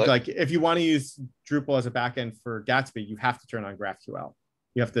 And I think like if you want to use Drupal as a backend for Gatsby, you have to turn on GraphQL.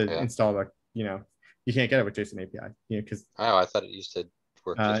 You have to install the, you can't get it with JSON API, because I thought it used to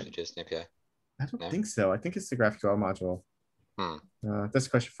work just with JSON API. I don't think so. I think it's the GraphQL module. That's a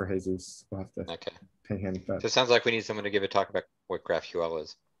question for Jesus. We'll have to ping him. But... So it sounds like we need someone to give a talk about what GraphQL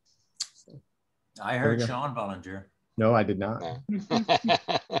is. I heard Sean volunteer. No, I did not. No,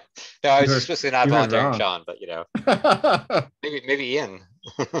 no, I was explicitly not volunteering Sean, but maybe Ian.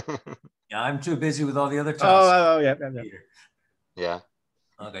 Yeah, I'm too busy with all the other tasks. Yeah.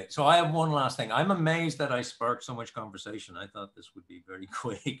 Okay, so I have one last thing. I'm amazed that I sparked so much conversation. I thought this would be very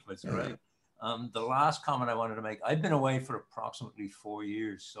quick, but it's great. The last comment I wanted to make, I've been away for approximately 4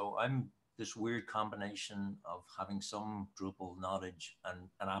 years. So I'm this weird combination of having some Drupal knowledge and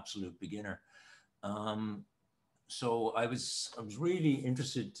an absolute beginner. So I was really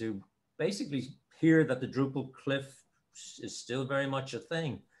interested to basically hear that the Drupal cliff is still very much a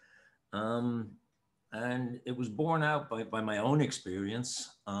thing. And it was borne out by my own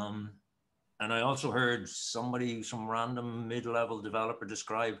experience. And I also heard some random mid-level developer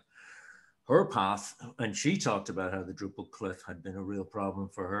describe her path, and she talked about how the Drupal cliff had been a real problem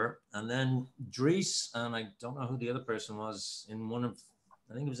for her. And then Dries, and I don't know who the other person was, in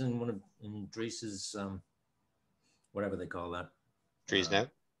Dries's, whatever they call that. Dries Note?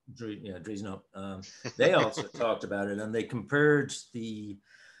 Dries Note. They also talked about it, and they compared the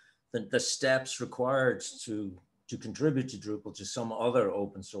steps required to contribute to Drupal to some other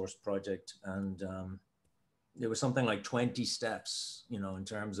open source project. And there was something like 20 steps, in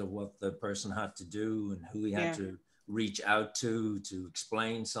terms of what the person had to do and who he had to reach out to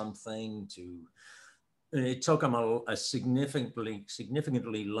explain something it took him a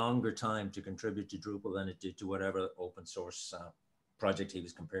significantly longer time to contribute to Drupal than it did to whatever open source project he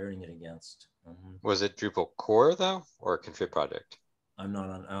was comparing it against. Was it Drupal core though, or a config project? I'm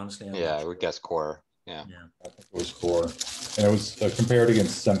not honestly. I would guess core. Yeah. I think it was core, and it was compared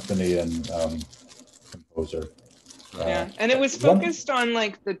against Symfony and Composer. And it was focused on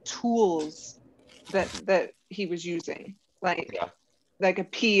like the tools that he was using, like a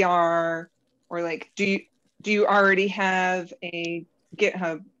PR, or like do you already have a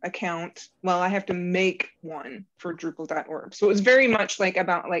GitHub account? Well, I have to make one for Drupal.org. So it was very much like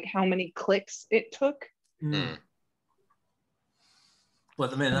about like how many clicks it took.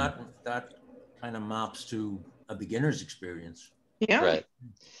 Well, I mean, that kind of maps to a beginner's experience. Yeah. Right.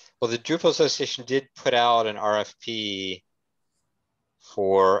 Well, the Drupal Association did put out an RFP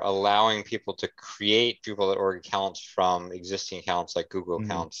for allowing people to create Drupal.org accounts from existing accounts like Google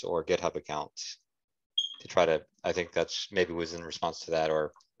accounts or GitHub accounts, to try to, I think that's maybe was in response to that,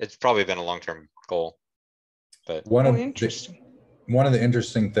 or it's probably been a long-term goal. But one of the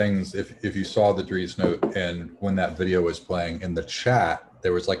interesting things, if you saw the Dries note, and when that video was playing in the chat,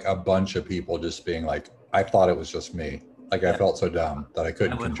 there was like a bunch of people just being like, I thought it was just me. Like I felt so dumb that I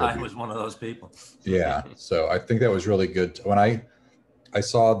couldn't contribute. I was one of those people. Yeah. So I think that was really good. When I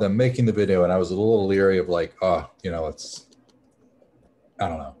saw them making the video, and I was a little leery of like, it's, I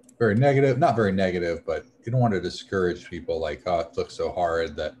don't know, very negative, not very negative, but you don't want to discourage people like, oh, it looks so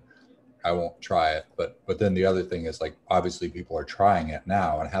hard that I won't try it. But then the other thing is like, obviously people are trying it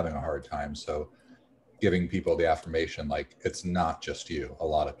now and having a hard time. So giving people the affirmation, like it's not just you. A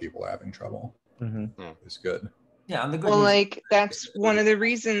lot of people are having trouble. It's good. Yeah. And the good well, like that's one of the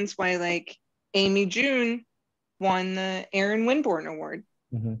reasons why like Amy June won the Aaron Winborn Award,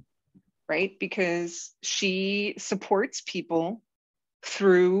 right? Because she supports people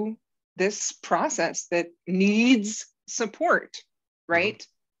through this process that needs support, right?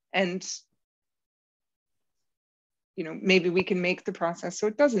 And maybe we can make the process so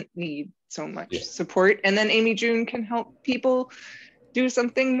it doesn't need so much support. And then Amy June can help people do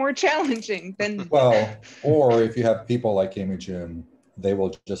something more challenging than. Well, or if you have people like Amy June, they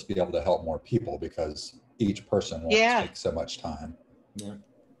will just be able to help more people because each person won't take so much time.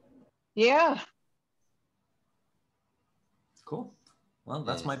 Yeah. Cool. Well,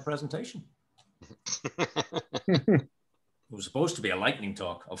 that's my presentation. It was supposed to be a lightning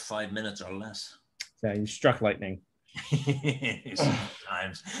talk of 5 minutes or less. Yeah, you struck lightning.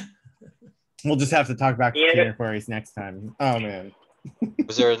 Sometimes. We'll just have to talk about container queries next time. Oh man.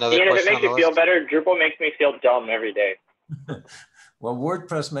 Was there another Ian, question? If it makes you feel better, Drupal makes me feel dumb every day. Well,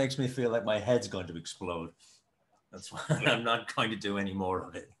 WordPress makes me feel like my head's going to explode. That's why I'm not going to do any more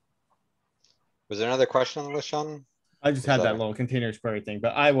of it. Was there another question on the list, Sean? I just had that little containers query thing,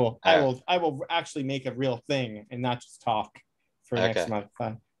 but I will actually make a real thing and not just talk for next month.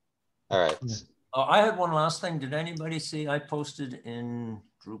 All right. Oh, I had one last thing. Did anybody see? I posted in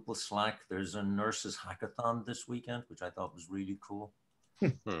Drupal Slack. There's a nurses hackathon this weekend, which I thought was really cool.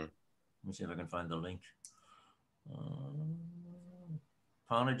 Let me see if I can find the link.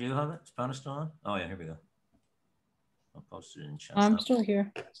 Pana, do you have it? Is Pana still on? Oh yeah, here we go. I'll post it in chat. I'm still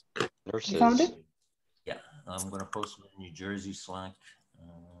here. Nurses. You found it? Yeah, I'm going to post it in New Jersey Slack.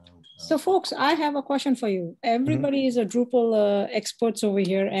 So folks, I have a question for you. Everybody is a Drupal experts over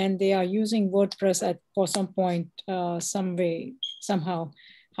here, and they are using WordPress for some point, some way, somehow.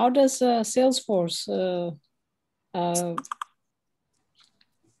 How does Salesforce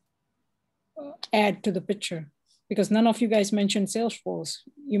add to the picture? Because none of you guys mentioned Salesforce.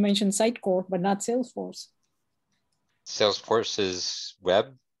 You mentioned Sitecore, but not Salesforce. Salesforce's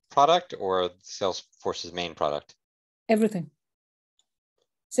web product or Salesforce's main product? Everything.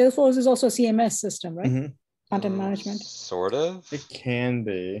 Salesforce is also a CMS system, right? Content management. Sort of. It can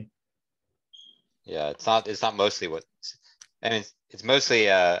be. Yeah, it's not mostly what. I mean, it's mostly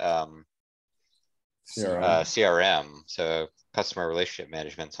CRM, so customer relationship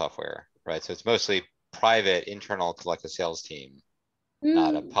management software, right? So it's mostly private, internal to like a sales team,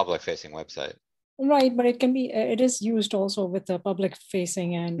 not a public-facing website. Right, but it can be. It is used also with the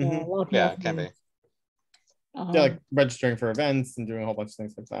public-facing and a lot more. Yeah, it can be. Yeah, like registering for events and doing a whole bunch of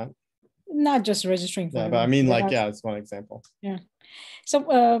things like that. Not just registering for events. But I mean, like, it's one example. Yeah. So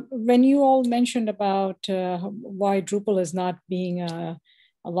when you all mentioned about why Drupal is not being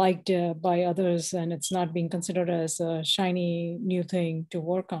liked by others and it's not being considered as a shiny new thing to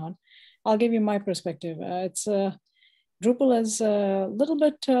work on, I'll give you my perspective. Drupal is a little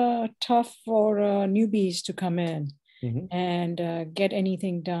bit tough for newbies to come in and get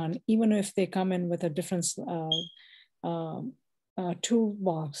anything done, even if they come in with a different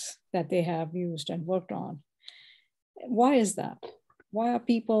toolbox that they have used and worked on. Why is that? Why are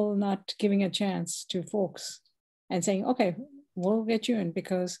people not giving a chance to folks and saying, okay, we'll get you in?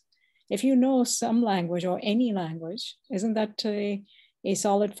 Because if you know some language or any language, isn't that a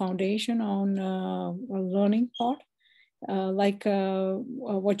solid foundation on a learning part? Like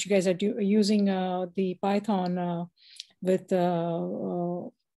what you guys are using the Python with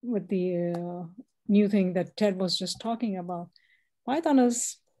the new thing that Ted was just talking about. Python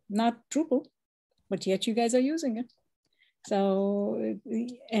is not Drupal, but yet you guys are using it. So,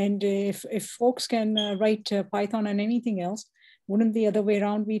 and if folks can write Python and anything else, wouldn't the other way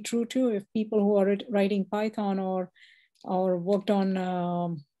around be true too? If people who are writing Python or worked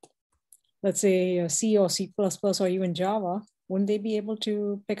on, let's say C or C++ or even Java, wouldn't they be able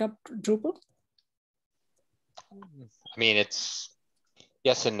to pick up Drupal? I mean, it's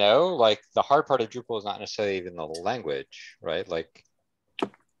yes and no. Like the hard part of Drupal is not necessarily even the language, right? Like,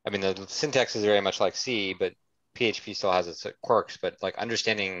 I mean, the syntax is very much like C, but PHP still has its quirks, but like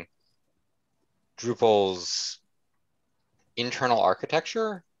understanding Drupal's internal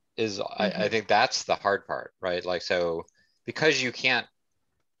architecture is, I think that's the hard part, right? Like, so because you can't,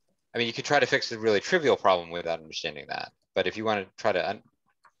 I mean, you could try to fix a really trivial problem without understanding that. But if you want to try to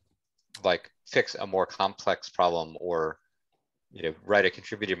like fix a more complex problem or, write a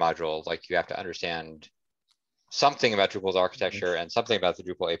contributor module, like you have to understand something about Drupal's architecture and something about the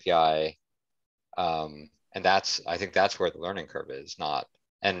Drupal API. And I think that's where the learning curve is not.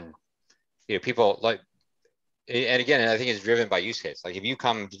 And, people like, and again, I think it's driven by use case. Like if you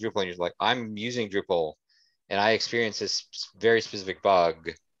come to Drupal and you're like, I'm using Drupal and I experience this very specific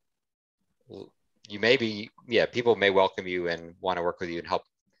bug, you may be, people may welcome you and want to work with you and help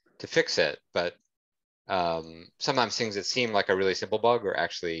to fix it. But sometimes things that seem like a really simple bug are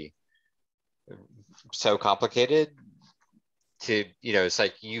actually so complicated to, it's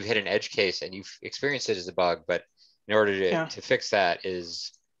like you hit an edge case and you've experienced it as a bug, but in order to fix that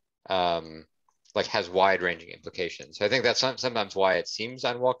is, like has wide ranging implications. So I think that's sometimes why it seems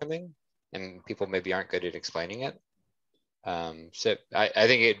unwelcoming and people maybe aren't good at explaining it. So I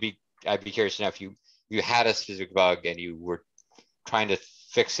think I'd be curious to know if you had a specific bug and you were trying to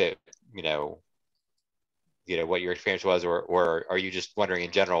fix it, what your experience was, or are you just wondering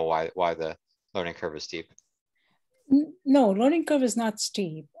in general why the learning curve is steep? No, learning curve is not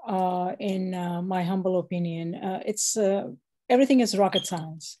steep. In my humble opinion, it's everything is rocket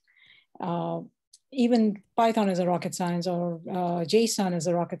science. Even Python is a rocket science, or JSON is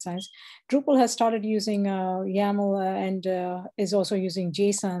a rocket science. Drupal has started using YAML and is also using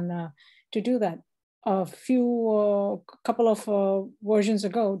JSON to do that. A couple of versions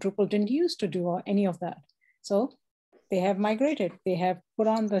ago, Drupal didn't use to do any of that. So they have migrated. They have put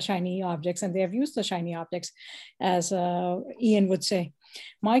on the shiny objects and they have used the shiny objects, as Ian would say.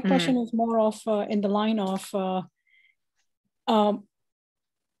 My question is more of in the line of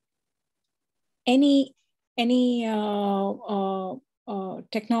any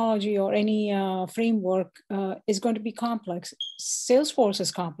technology or any framework is going to be complex. Salesforce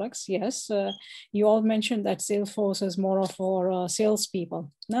is complex, yes. You all mentioned that Salesforce is more of for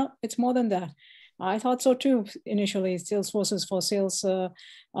salespeople. No, it's more than that. I thought so too initially. Salesforce is for sales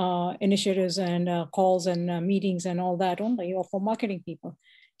initiatives and calls and meetings and all that only, or for marketing people,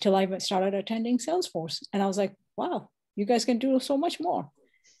 till I started attending Salesforce. And I was like, wow, you guys can do so much more.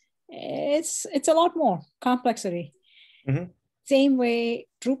 It's a lot more complexity. Mm-hmm. Same way,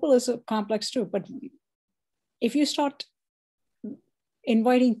 Drupal is complex too, but if you start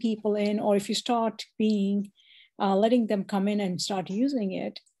inviting people in, or if you start letting them come in and start using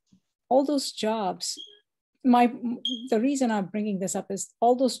it, all those jobs, the reason I'm bringing this up is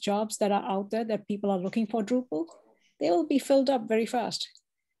all those jobs that are out there that people are looking for Drupal, they will be filled up very fast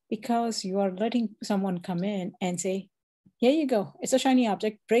because you are letting someone come in and say, here you go, it's a shiny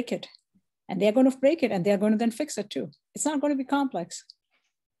object, break it. And they're going to break it and they're going to then fix it too. It's not going to be complex.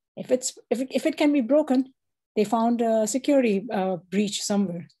 If it can be broken, they found a security breach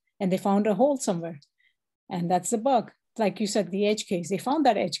somewhere and they found a hole somewhere. And that's the bug. Like you said, the edge case, they found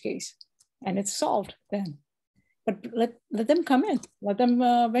that edge case and it's solved then. But let them come in, let them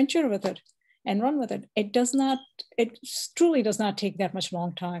venture with it and run with it. It truly does not take that much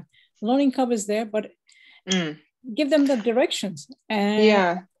long time. Learning curve is there, but give them the directions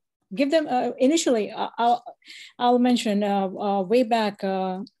and give them initially. I'll mention way back.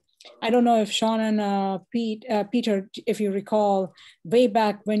 I don't know if Sean and Peter, if you recall, way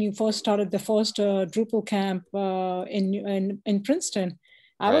back when you first started the first Drupal camp in Princeton,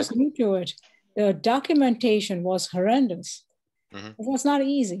 I was new to it. The documentation was horrendous. Mm-hmm. It was not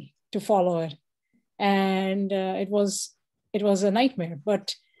easy to follow it, and it was a nightmare.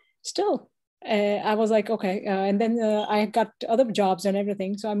 But still, I was like, okay. And then I got other jobs and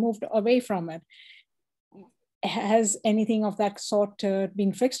everything, so I moved away from it. Has anything of that sort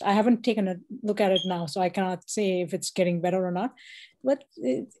been fixed? I haven't taken a look at it now, so I cannot say if it's getting better or not. But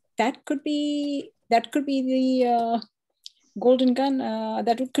that could be the golden gun.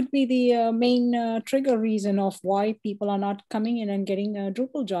 That could be the main trigger reason of why people are not coming in and getting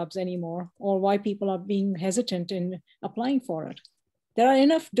Drupal jobs anymore, or why people are being hesitant in applying for it. There are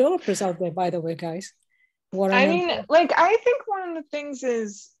enough developers out there, by the way, guys. I think one of the things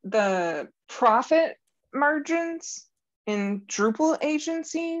is the profit margins in Drupal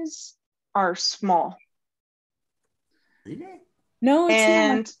agencies are small. No,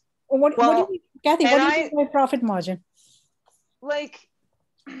 it's not. What do you mean, Kathy? What do you think by profit margin? Like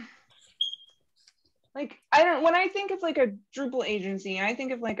I don't. When I think of like a Drupal agency, I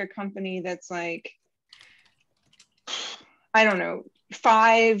think of like a company that's like, I don't know,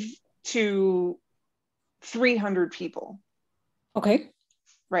 5 to 300 people. Okay.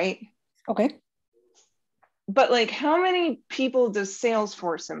 Right. Okay. But like, how many people does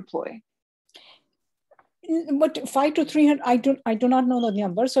Salesforce employ? But 5 to 300, I do not know the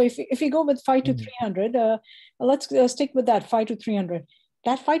number. So if you go with 5 to 300, let's stick with that 5 to 300.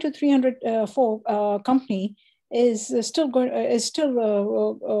 That 5 to 300 company is still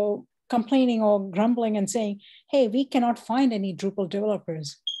complaining or grumbling and saying, "Hey, we cannot find any Drupal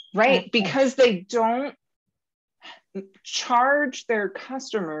developers." Right, because they don't charge their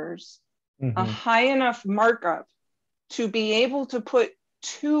customers a high enough markup to be able to put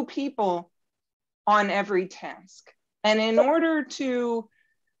 2 people on every task. And in order to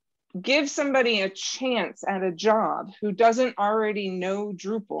give somebody a chance at a job who doesn't already know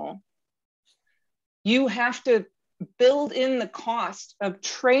Drupal, you have to build in the cost of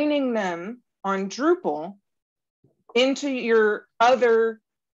training them on Drupal into your other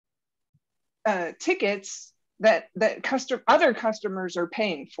tickets that other customers are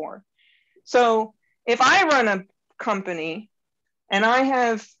paying for. So if I run a company and I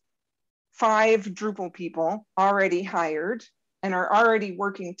have 5 Drupal people already hired and are already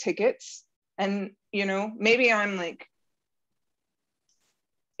working tickets, and, you know, maybe I'm like,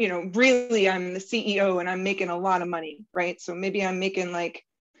 you know, really I'm the CEO and I'm making a lot of money, right? So maybe I'm making like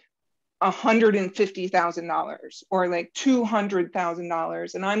 $150,000 or like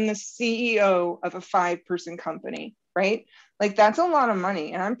 $200,000, and I'm the CEO of a 5-person company, right? Like that's a lot of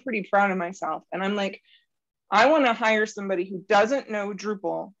money, and I'm pretty proud of myself. And I'm like, I want to hire somebody who doesn't know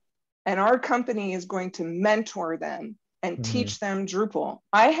Drupal, and our company is going to mentor them and teach them Drupal.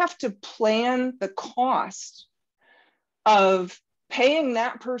 I have to plan the cost of paying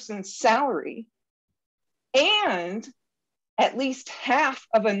that person's salary and at least half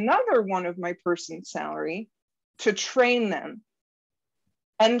of another one of my person's salary to train them.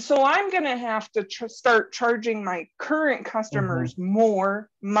 And so I'm going to have to start charging my current customers more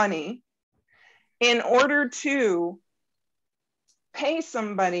money in order to pay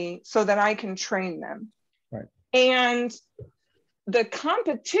somebody so that I can train them. Right. And the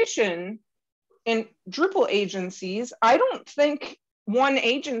competition in Drupal agencies, I don't think one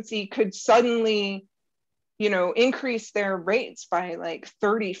agency could suddenly, you know, increase their rates by like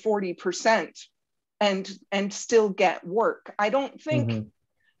 30, 40% and still get work. I don't think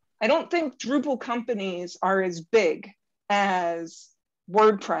Drupal companies are as big as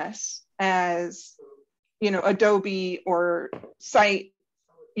WordPress, as, you know, Adobe or Site,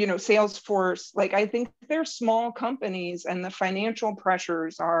 you know, Salesforce. Like, I think they're small companies and the financial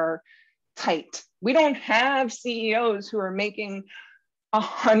pressures are tight. We don't have CEOs who are making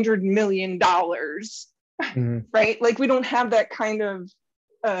 $100 million, right? Like, we don't have that kind of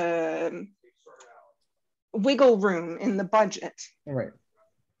wiggle room in the budget. Right.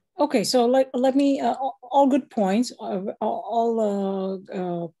 Okay, so let me, all good points, all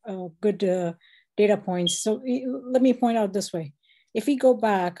good data points. So let me point out this way. If we go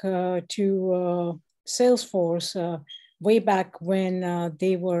back to Salesforce, way back when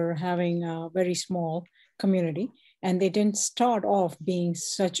they were having a very small community, and they didn't start off being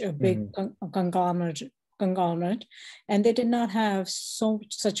such a big conglomerate, and they did not have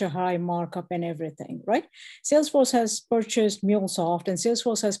such a high markup and everything, right? Salesforce has purchased MuleSoft, and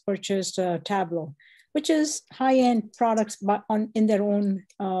Salesforce has purchased Tableau, which is high-end products in their own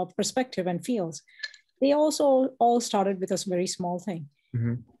perspective and fields. They also all started with a very small thing.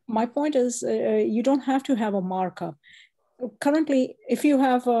 My point is, you don't have to have a markup. Currently, if you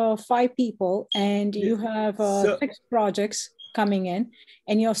have 5 people and you have 6 projects coming in,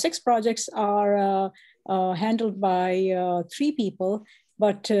 and your 6 projects are handled by 3 people,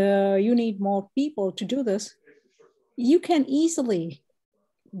 but you need more people to do this, you can easily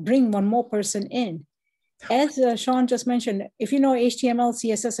bring one more person in. As Sean just mentioned, if you know HTML,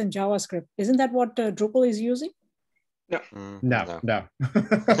 CSS, and JavaScript, isn't that what Drupal is using? No.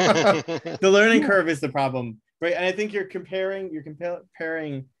 The learning curve is the problem, right? And I think you're comparing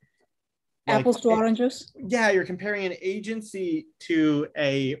apples to oranges. Yeah, you're comparing an agency to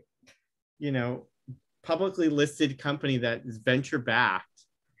a, you know, publicly listed company that is venture backed,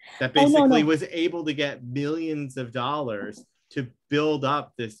 that basically was able to get millions of dollars to build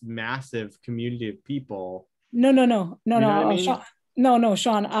up this massive community of people. No,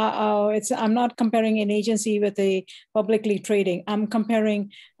 Sean. I'm not comparing an agency with a publicly trading. I'm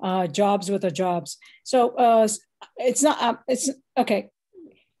comparing jobs with jobs. So it's not. It's okay.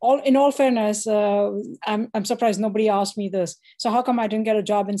 In all fairness, I'm surprised nobody asked me this. So how come I didn't get a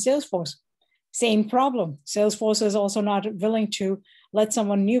job in Salesforce? Same problem. Salesforce is also not willing to let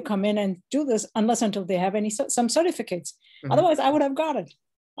someone new come in and do this unless until they have some certificates. Otherwise, I would have gotten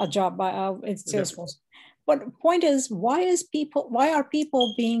a job in Salesforce. But the point is, why are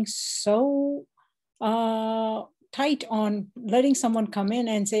people being so tight on letting someone come in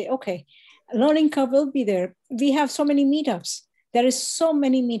and say, okay, learning curve will be there. We have so many meetups. There is so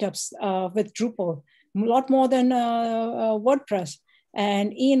many meetups with Drupal, a lot more than WordPress.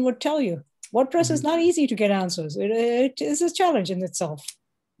 And Ian would tell you, WordPress is not easy to get answers. It is a challenge in itself.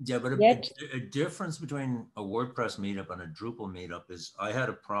 Yeah, but a difference between a WordPress meetup and a Drupal meetup is I had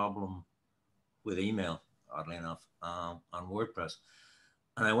a problem with email, oddly enough, on WordPress.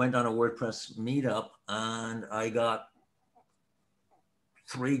 And I went on a WordPress meetup and I got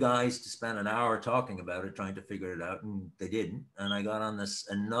 3 guys to spend an hour talking about it, trying to figure it out, and they didn't. And I got on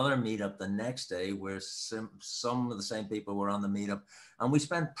another meetup the next day where some of the same people were on the meetup, and we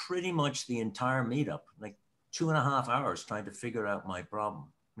spent pretty much the entire meetup, like 2.5 hours, trying to figure out my problem.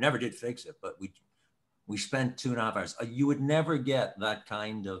 Never did fix it, but we spent 2.5 hours. You would never get that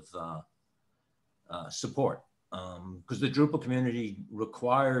kind of support because the Drupal community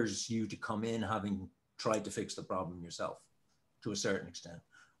requires you to come in having tried to fix the problem yourself to a certain extent.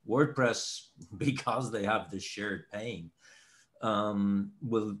 WordPress, because they have this shared pain,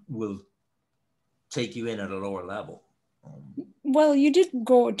 will take you in at a lower level. Well,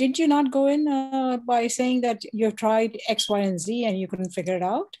 did you not go in by saying that you've tried X, Y, and Z and you couldn't figure it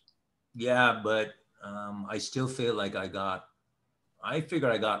out? Yeah, but I still feel like I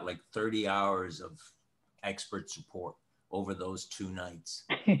figured I got like 30 hours of expert support over those 2 nights,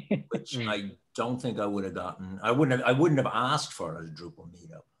 which I don't think I would have gotten. I wouldn't have asked for it at a Drupal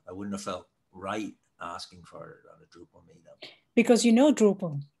meetup. I wouldn't have felt right asking for it at a Drupal meetup. Because you know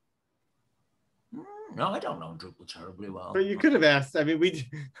Drupal. No, I don't know Drupal terribly well. But you could have asked. I mean, that's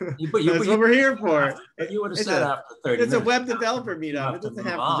what we're here for. You would have said after 30 minutes. It's a web developer meetup. It doesn't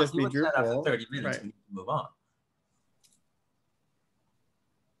have to just be Drupal. After 30 minutes, we need to move on.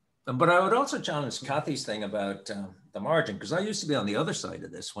 But I would also challenge Kathy's thing about the margin, because I used to be on the other side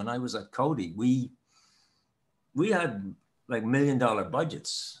of this. When I was at Cody, we had like $1 million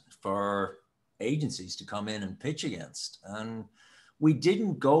budgets for agencies to come in and pitch against. And we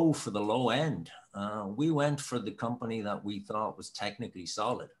didn't go for the low end. We went for the company that we thought was technically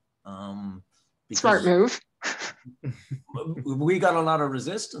solid. Smart move. We got a lot of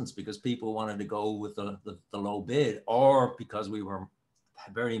resistance because people wanted to go with the low bid, or because we were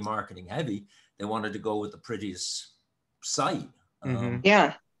very marketing heavy, they wanted to go with the prettiest site.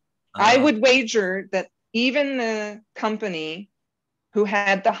 Yeah. I would wager that even the company who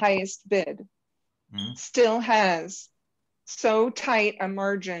had the highest bid still has so tight a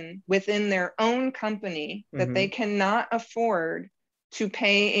margin within their own company that they cannot afford to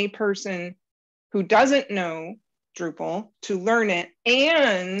pay a person who doesn't know Drupal to learn it,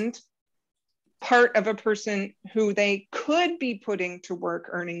 and part of a person who they could be putting to work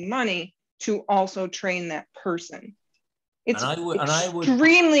earning money to also train that person. It's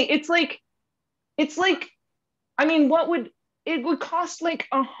extremely, it's like, I mean, it would cost like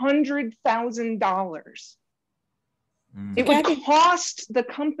 $100,000. It would cost the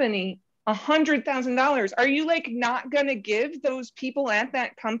company $100,000. Are you like not gonna give those people at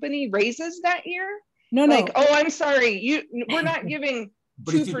that company raises that year? No, like, no. oh, I'm sorry, we're not giving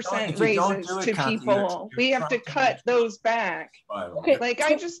 2% raises to people. We have to cut those back. Okay, like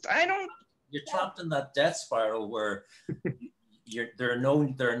I don't. You're trapped in that death spiral where there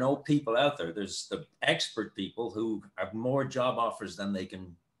are no people out there. There's the expert people who have more job offers than they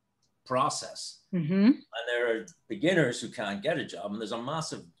can process. And there are beginners who can't get a job, and there's a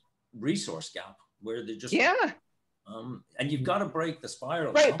massive resource gap where they just and you've got to break the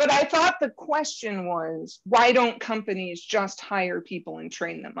spiral. Right, but I thought the question was, why don't companies just hire people and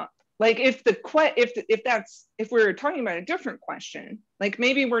train them up? Like if we're talking about a different question, like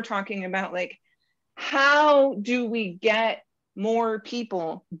maybe we're talking about like, how do we get more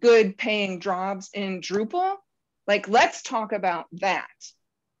people good paying jobs in Drupal? Like, let's talk about that,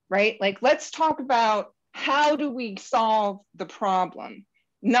 right? Like, let's talk about how do we solve the problem?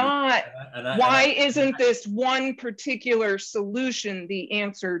 Not why isn't this one particular solution the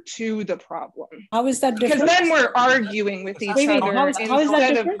answer to the problem? How is that different? Because then we're arguing with each other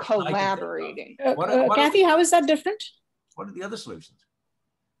instead of collaborating. Kathy, how is that different? What are the other solutions?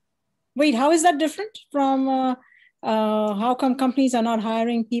 Wait, how is that different from how come companies are not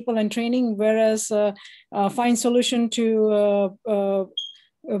hiring people and training, whereas find solution to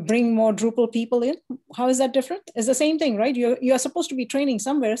bring more Drupal people in? How is that different? It's the same thing, right? You're supposed to be training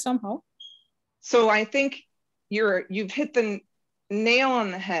somewhere, somehow. So I think you've hit the nail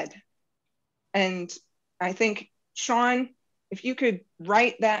on the head. And I think, Sean, if you could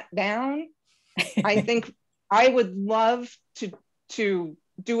write that down, I think I would love to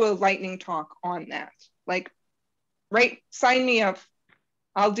do a lightning talk on that. Like, sign me up.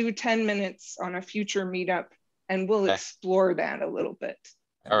 I'll do 10 minutes on a future meetup and we'll explore that a little bit.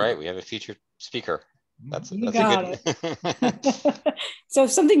 All right, we have a featured speaker. That's a good. So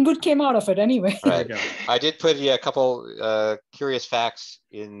something good came out of it anyway. Right. I did put a couple curious facts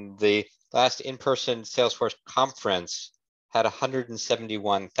in the last in-person Salesforce conference. Had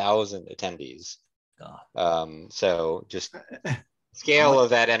 171,000 attendees. So just scale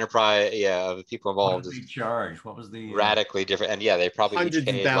of that enterprise, of the people involved. What did they charge? What was the radically different? And they probably hundreds each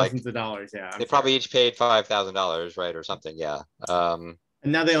paid of thousands of dollars. Yeah, they probably each paid $5,000, right, or something. Yeah.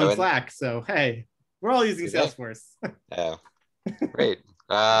 And now they own Slack, so hey, we're all using Salesforce. Yeah, great.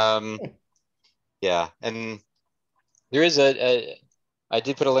 Yeah, and there is I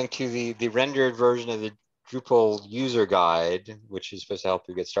did put a link to the rendered version of the Drupal user guide, which is supposed to help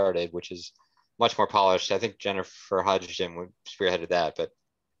you get started, which is much more polished. I think Jennifer Hodgson spearheaded that, but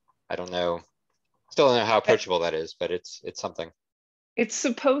I don't know Still don't know how approachable that is, but it's something. It's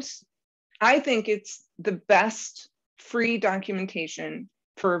supposed, I think it's the best free documentation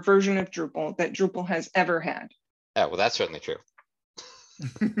for a version of Drupal that Drupal has ever had. Yeah, well, that's certainly true.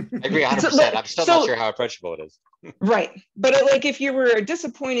 I agree 100%. I'm still not sure how approachable it is. Right. But like if you were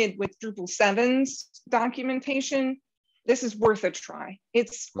disappointed with Drupal 7's documentation, this is worth a try.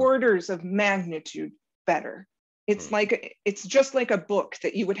 It's orders of magnitude better. It's like, it's just like a book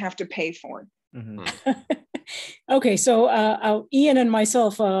that you would have to pay for. Okay, so Ian and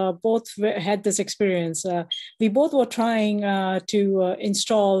myself both had this experience. We both were trying to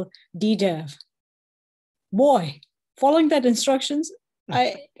install DDEV. Boy, following that instructions, we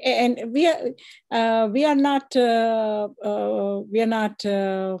are not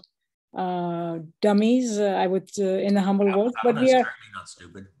dummies. I would in a humble word, but we are certainly not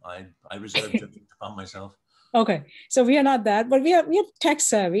stupid. I reserve judgment upon myself. Okay, so we are not that, but we are tech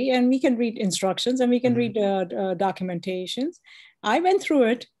savvy, and we can read instructions and we can read documentations. I went through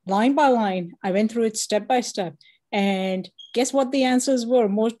it line by line. I went through it step by step, and guess what the answers were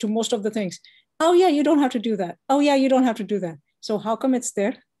to most of the things? Oh yeah, you don't have to do that. Oh yeah, you don't have to do that. So how come it's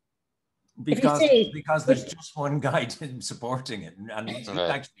there? Because there's just one guy supporting it, and he's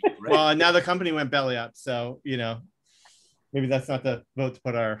actually great. Well, now the company went belly up, so maybe that's not the vote to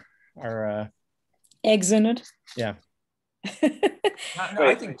put our eggs in it. Yeah.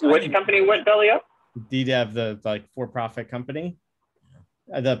 Wait, which company went belly up? DDEV, the for-profit company.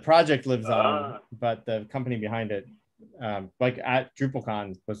 The project lives on, but the company behind it, at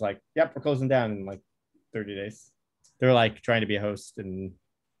DrupalCon, was like, "Yep, we're closing down in like 30 days." They're like trying to be a host and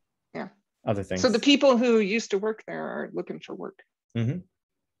other things. So the people who used to work there are looking for work. Mm-hmm.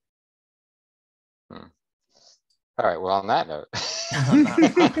 All right. Well, on that note,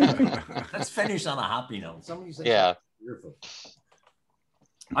 let's finish on a happy note. Somebody said, yeah. Beautiful.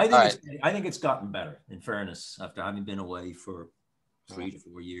 I think it's gotten better. In fairness, after having been away for 3 to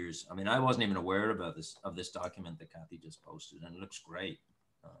 4 years, I mean, I wasn't even aware about this document that Kathy just posted, and it looks great.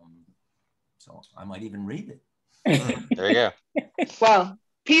 So I might even read it. There you go. Well,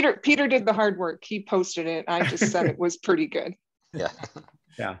 Peter did the hard work. He posted it. I just said it was pretty good. Yeah.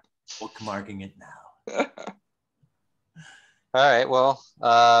 Yeah. Bookmarking it now. All right. Well,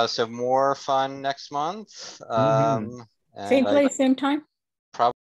 so more fun next month. Same place, same time.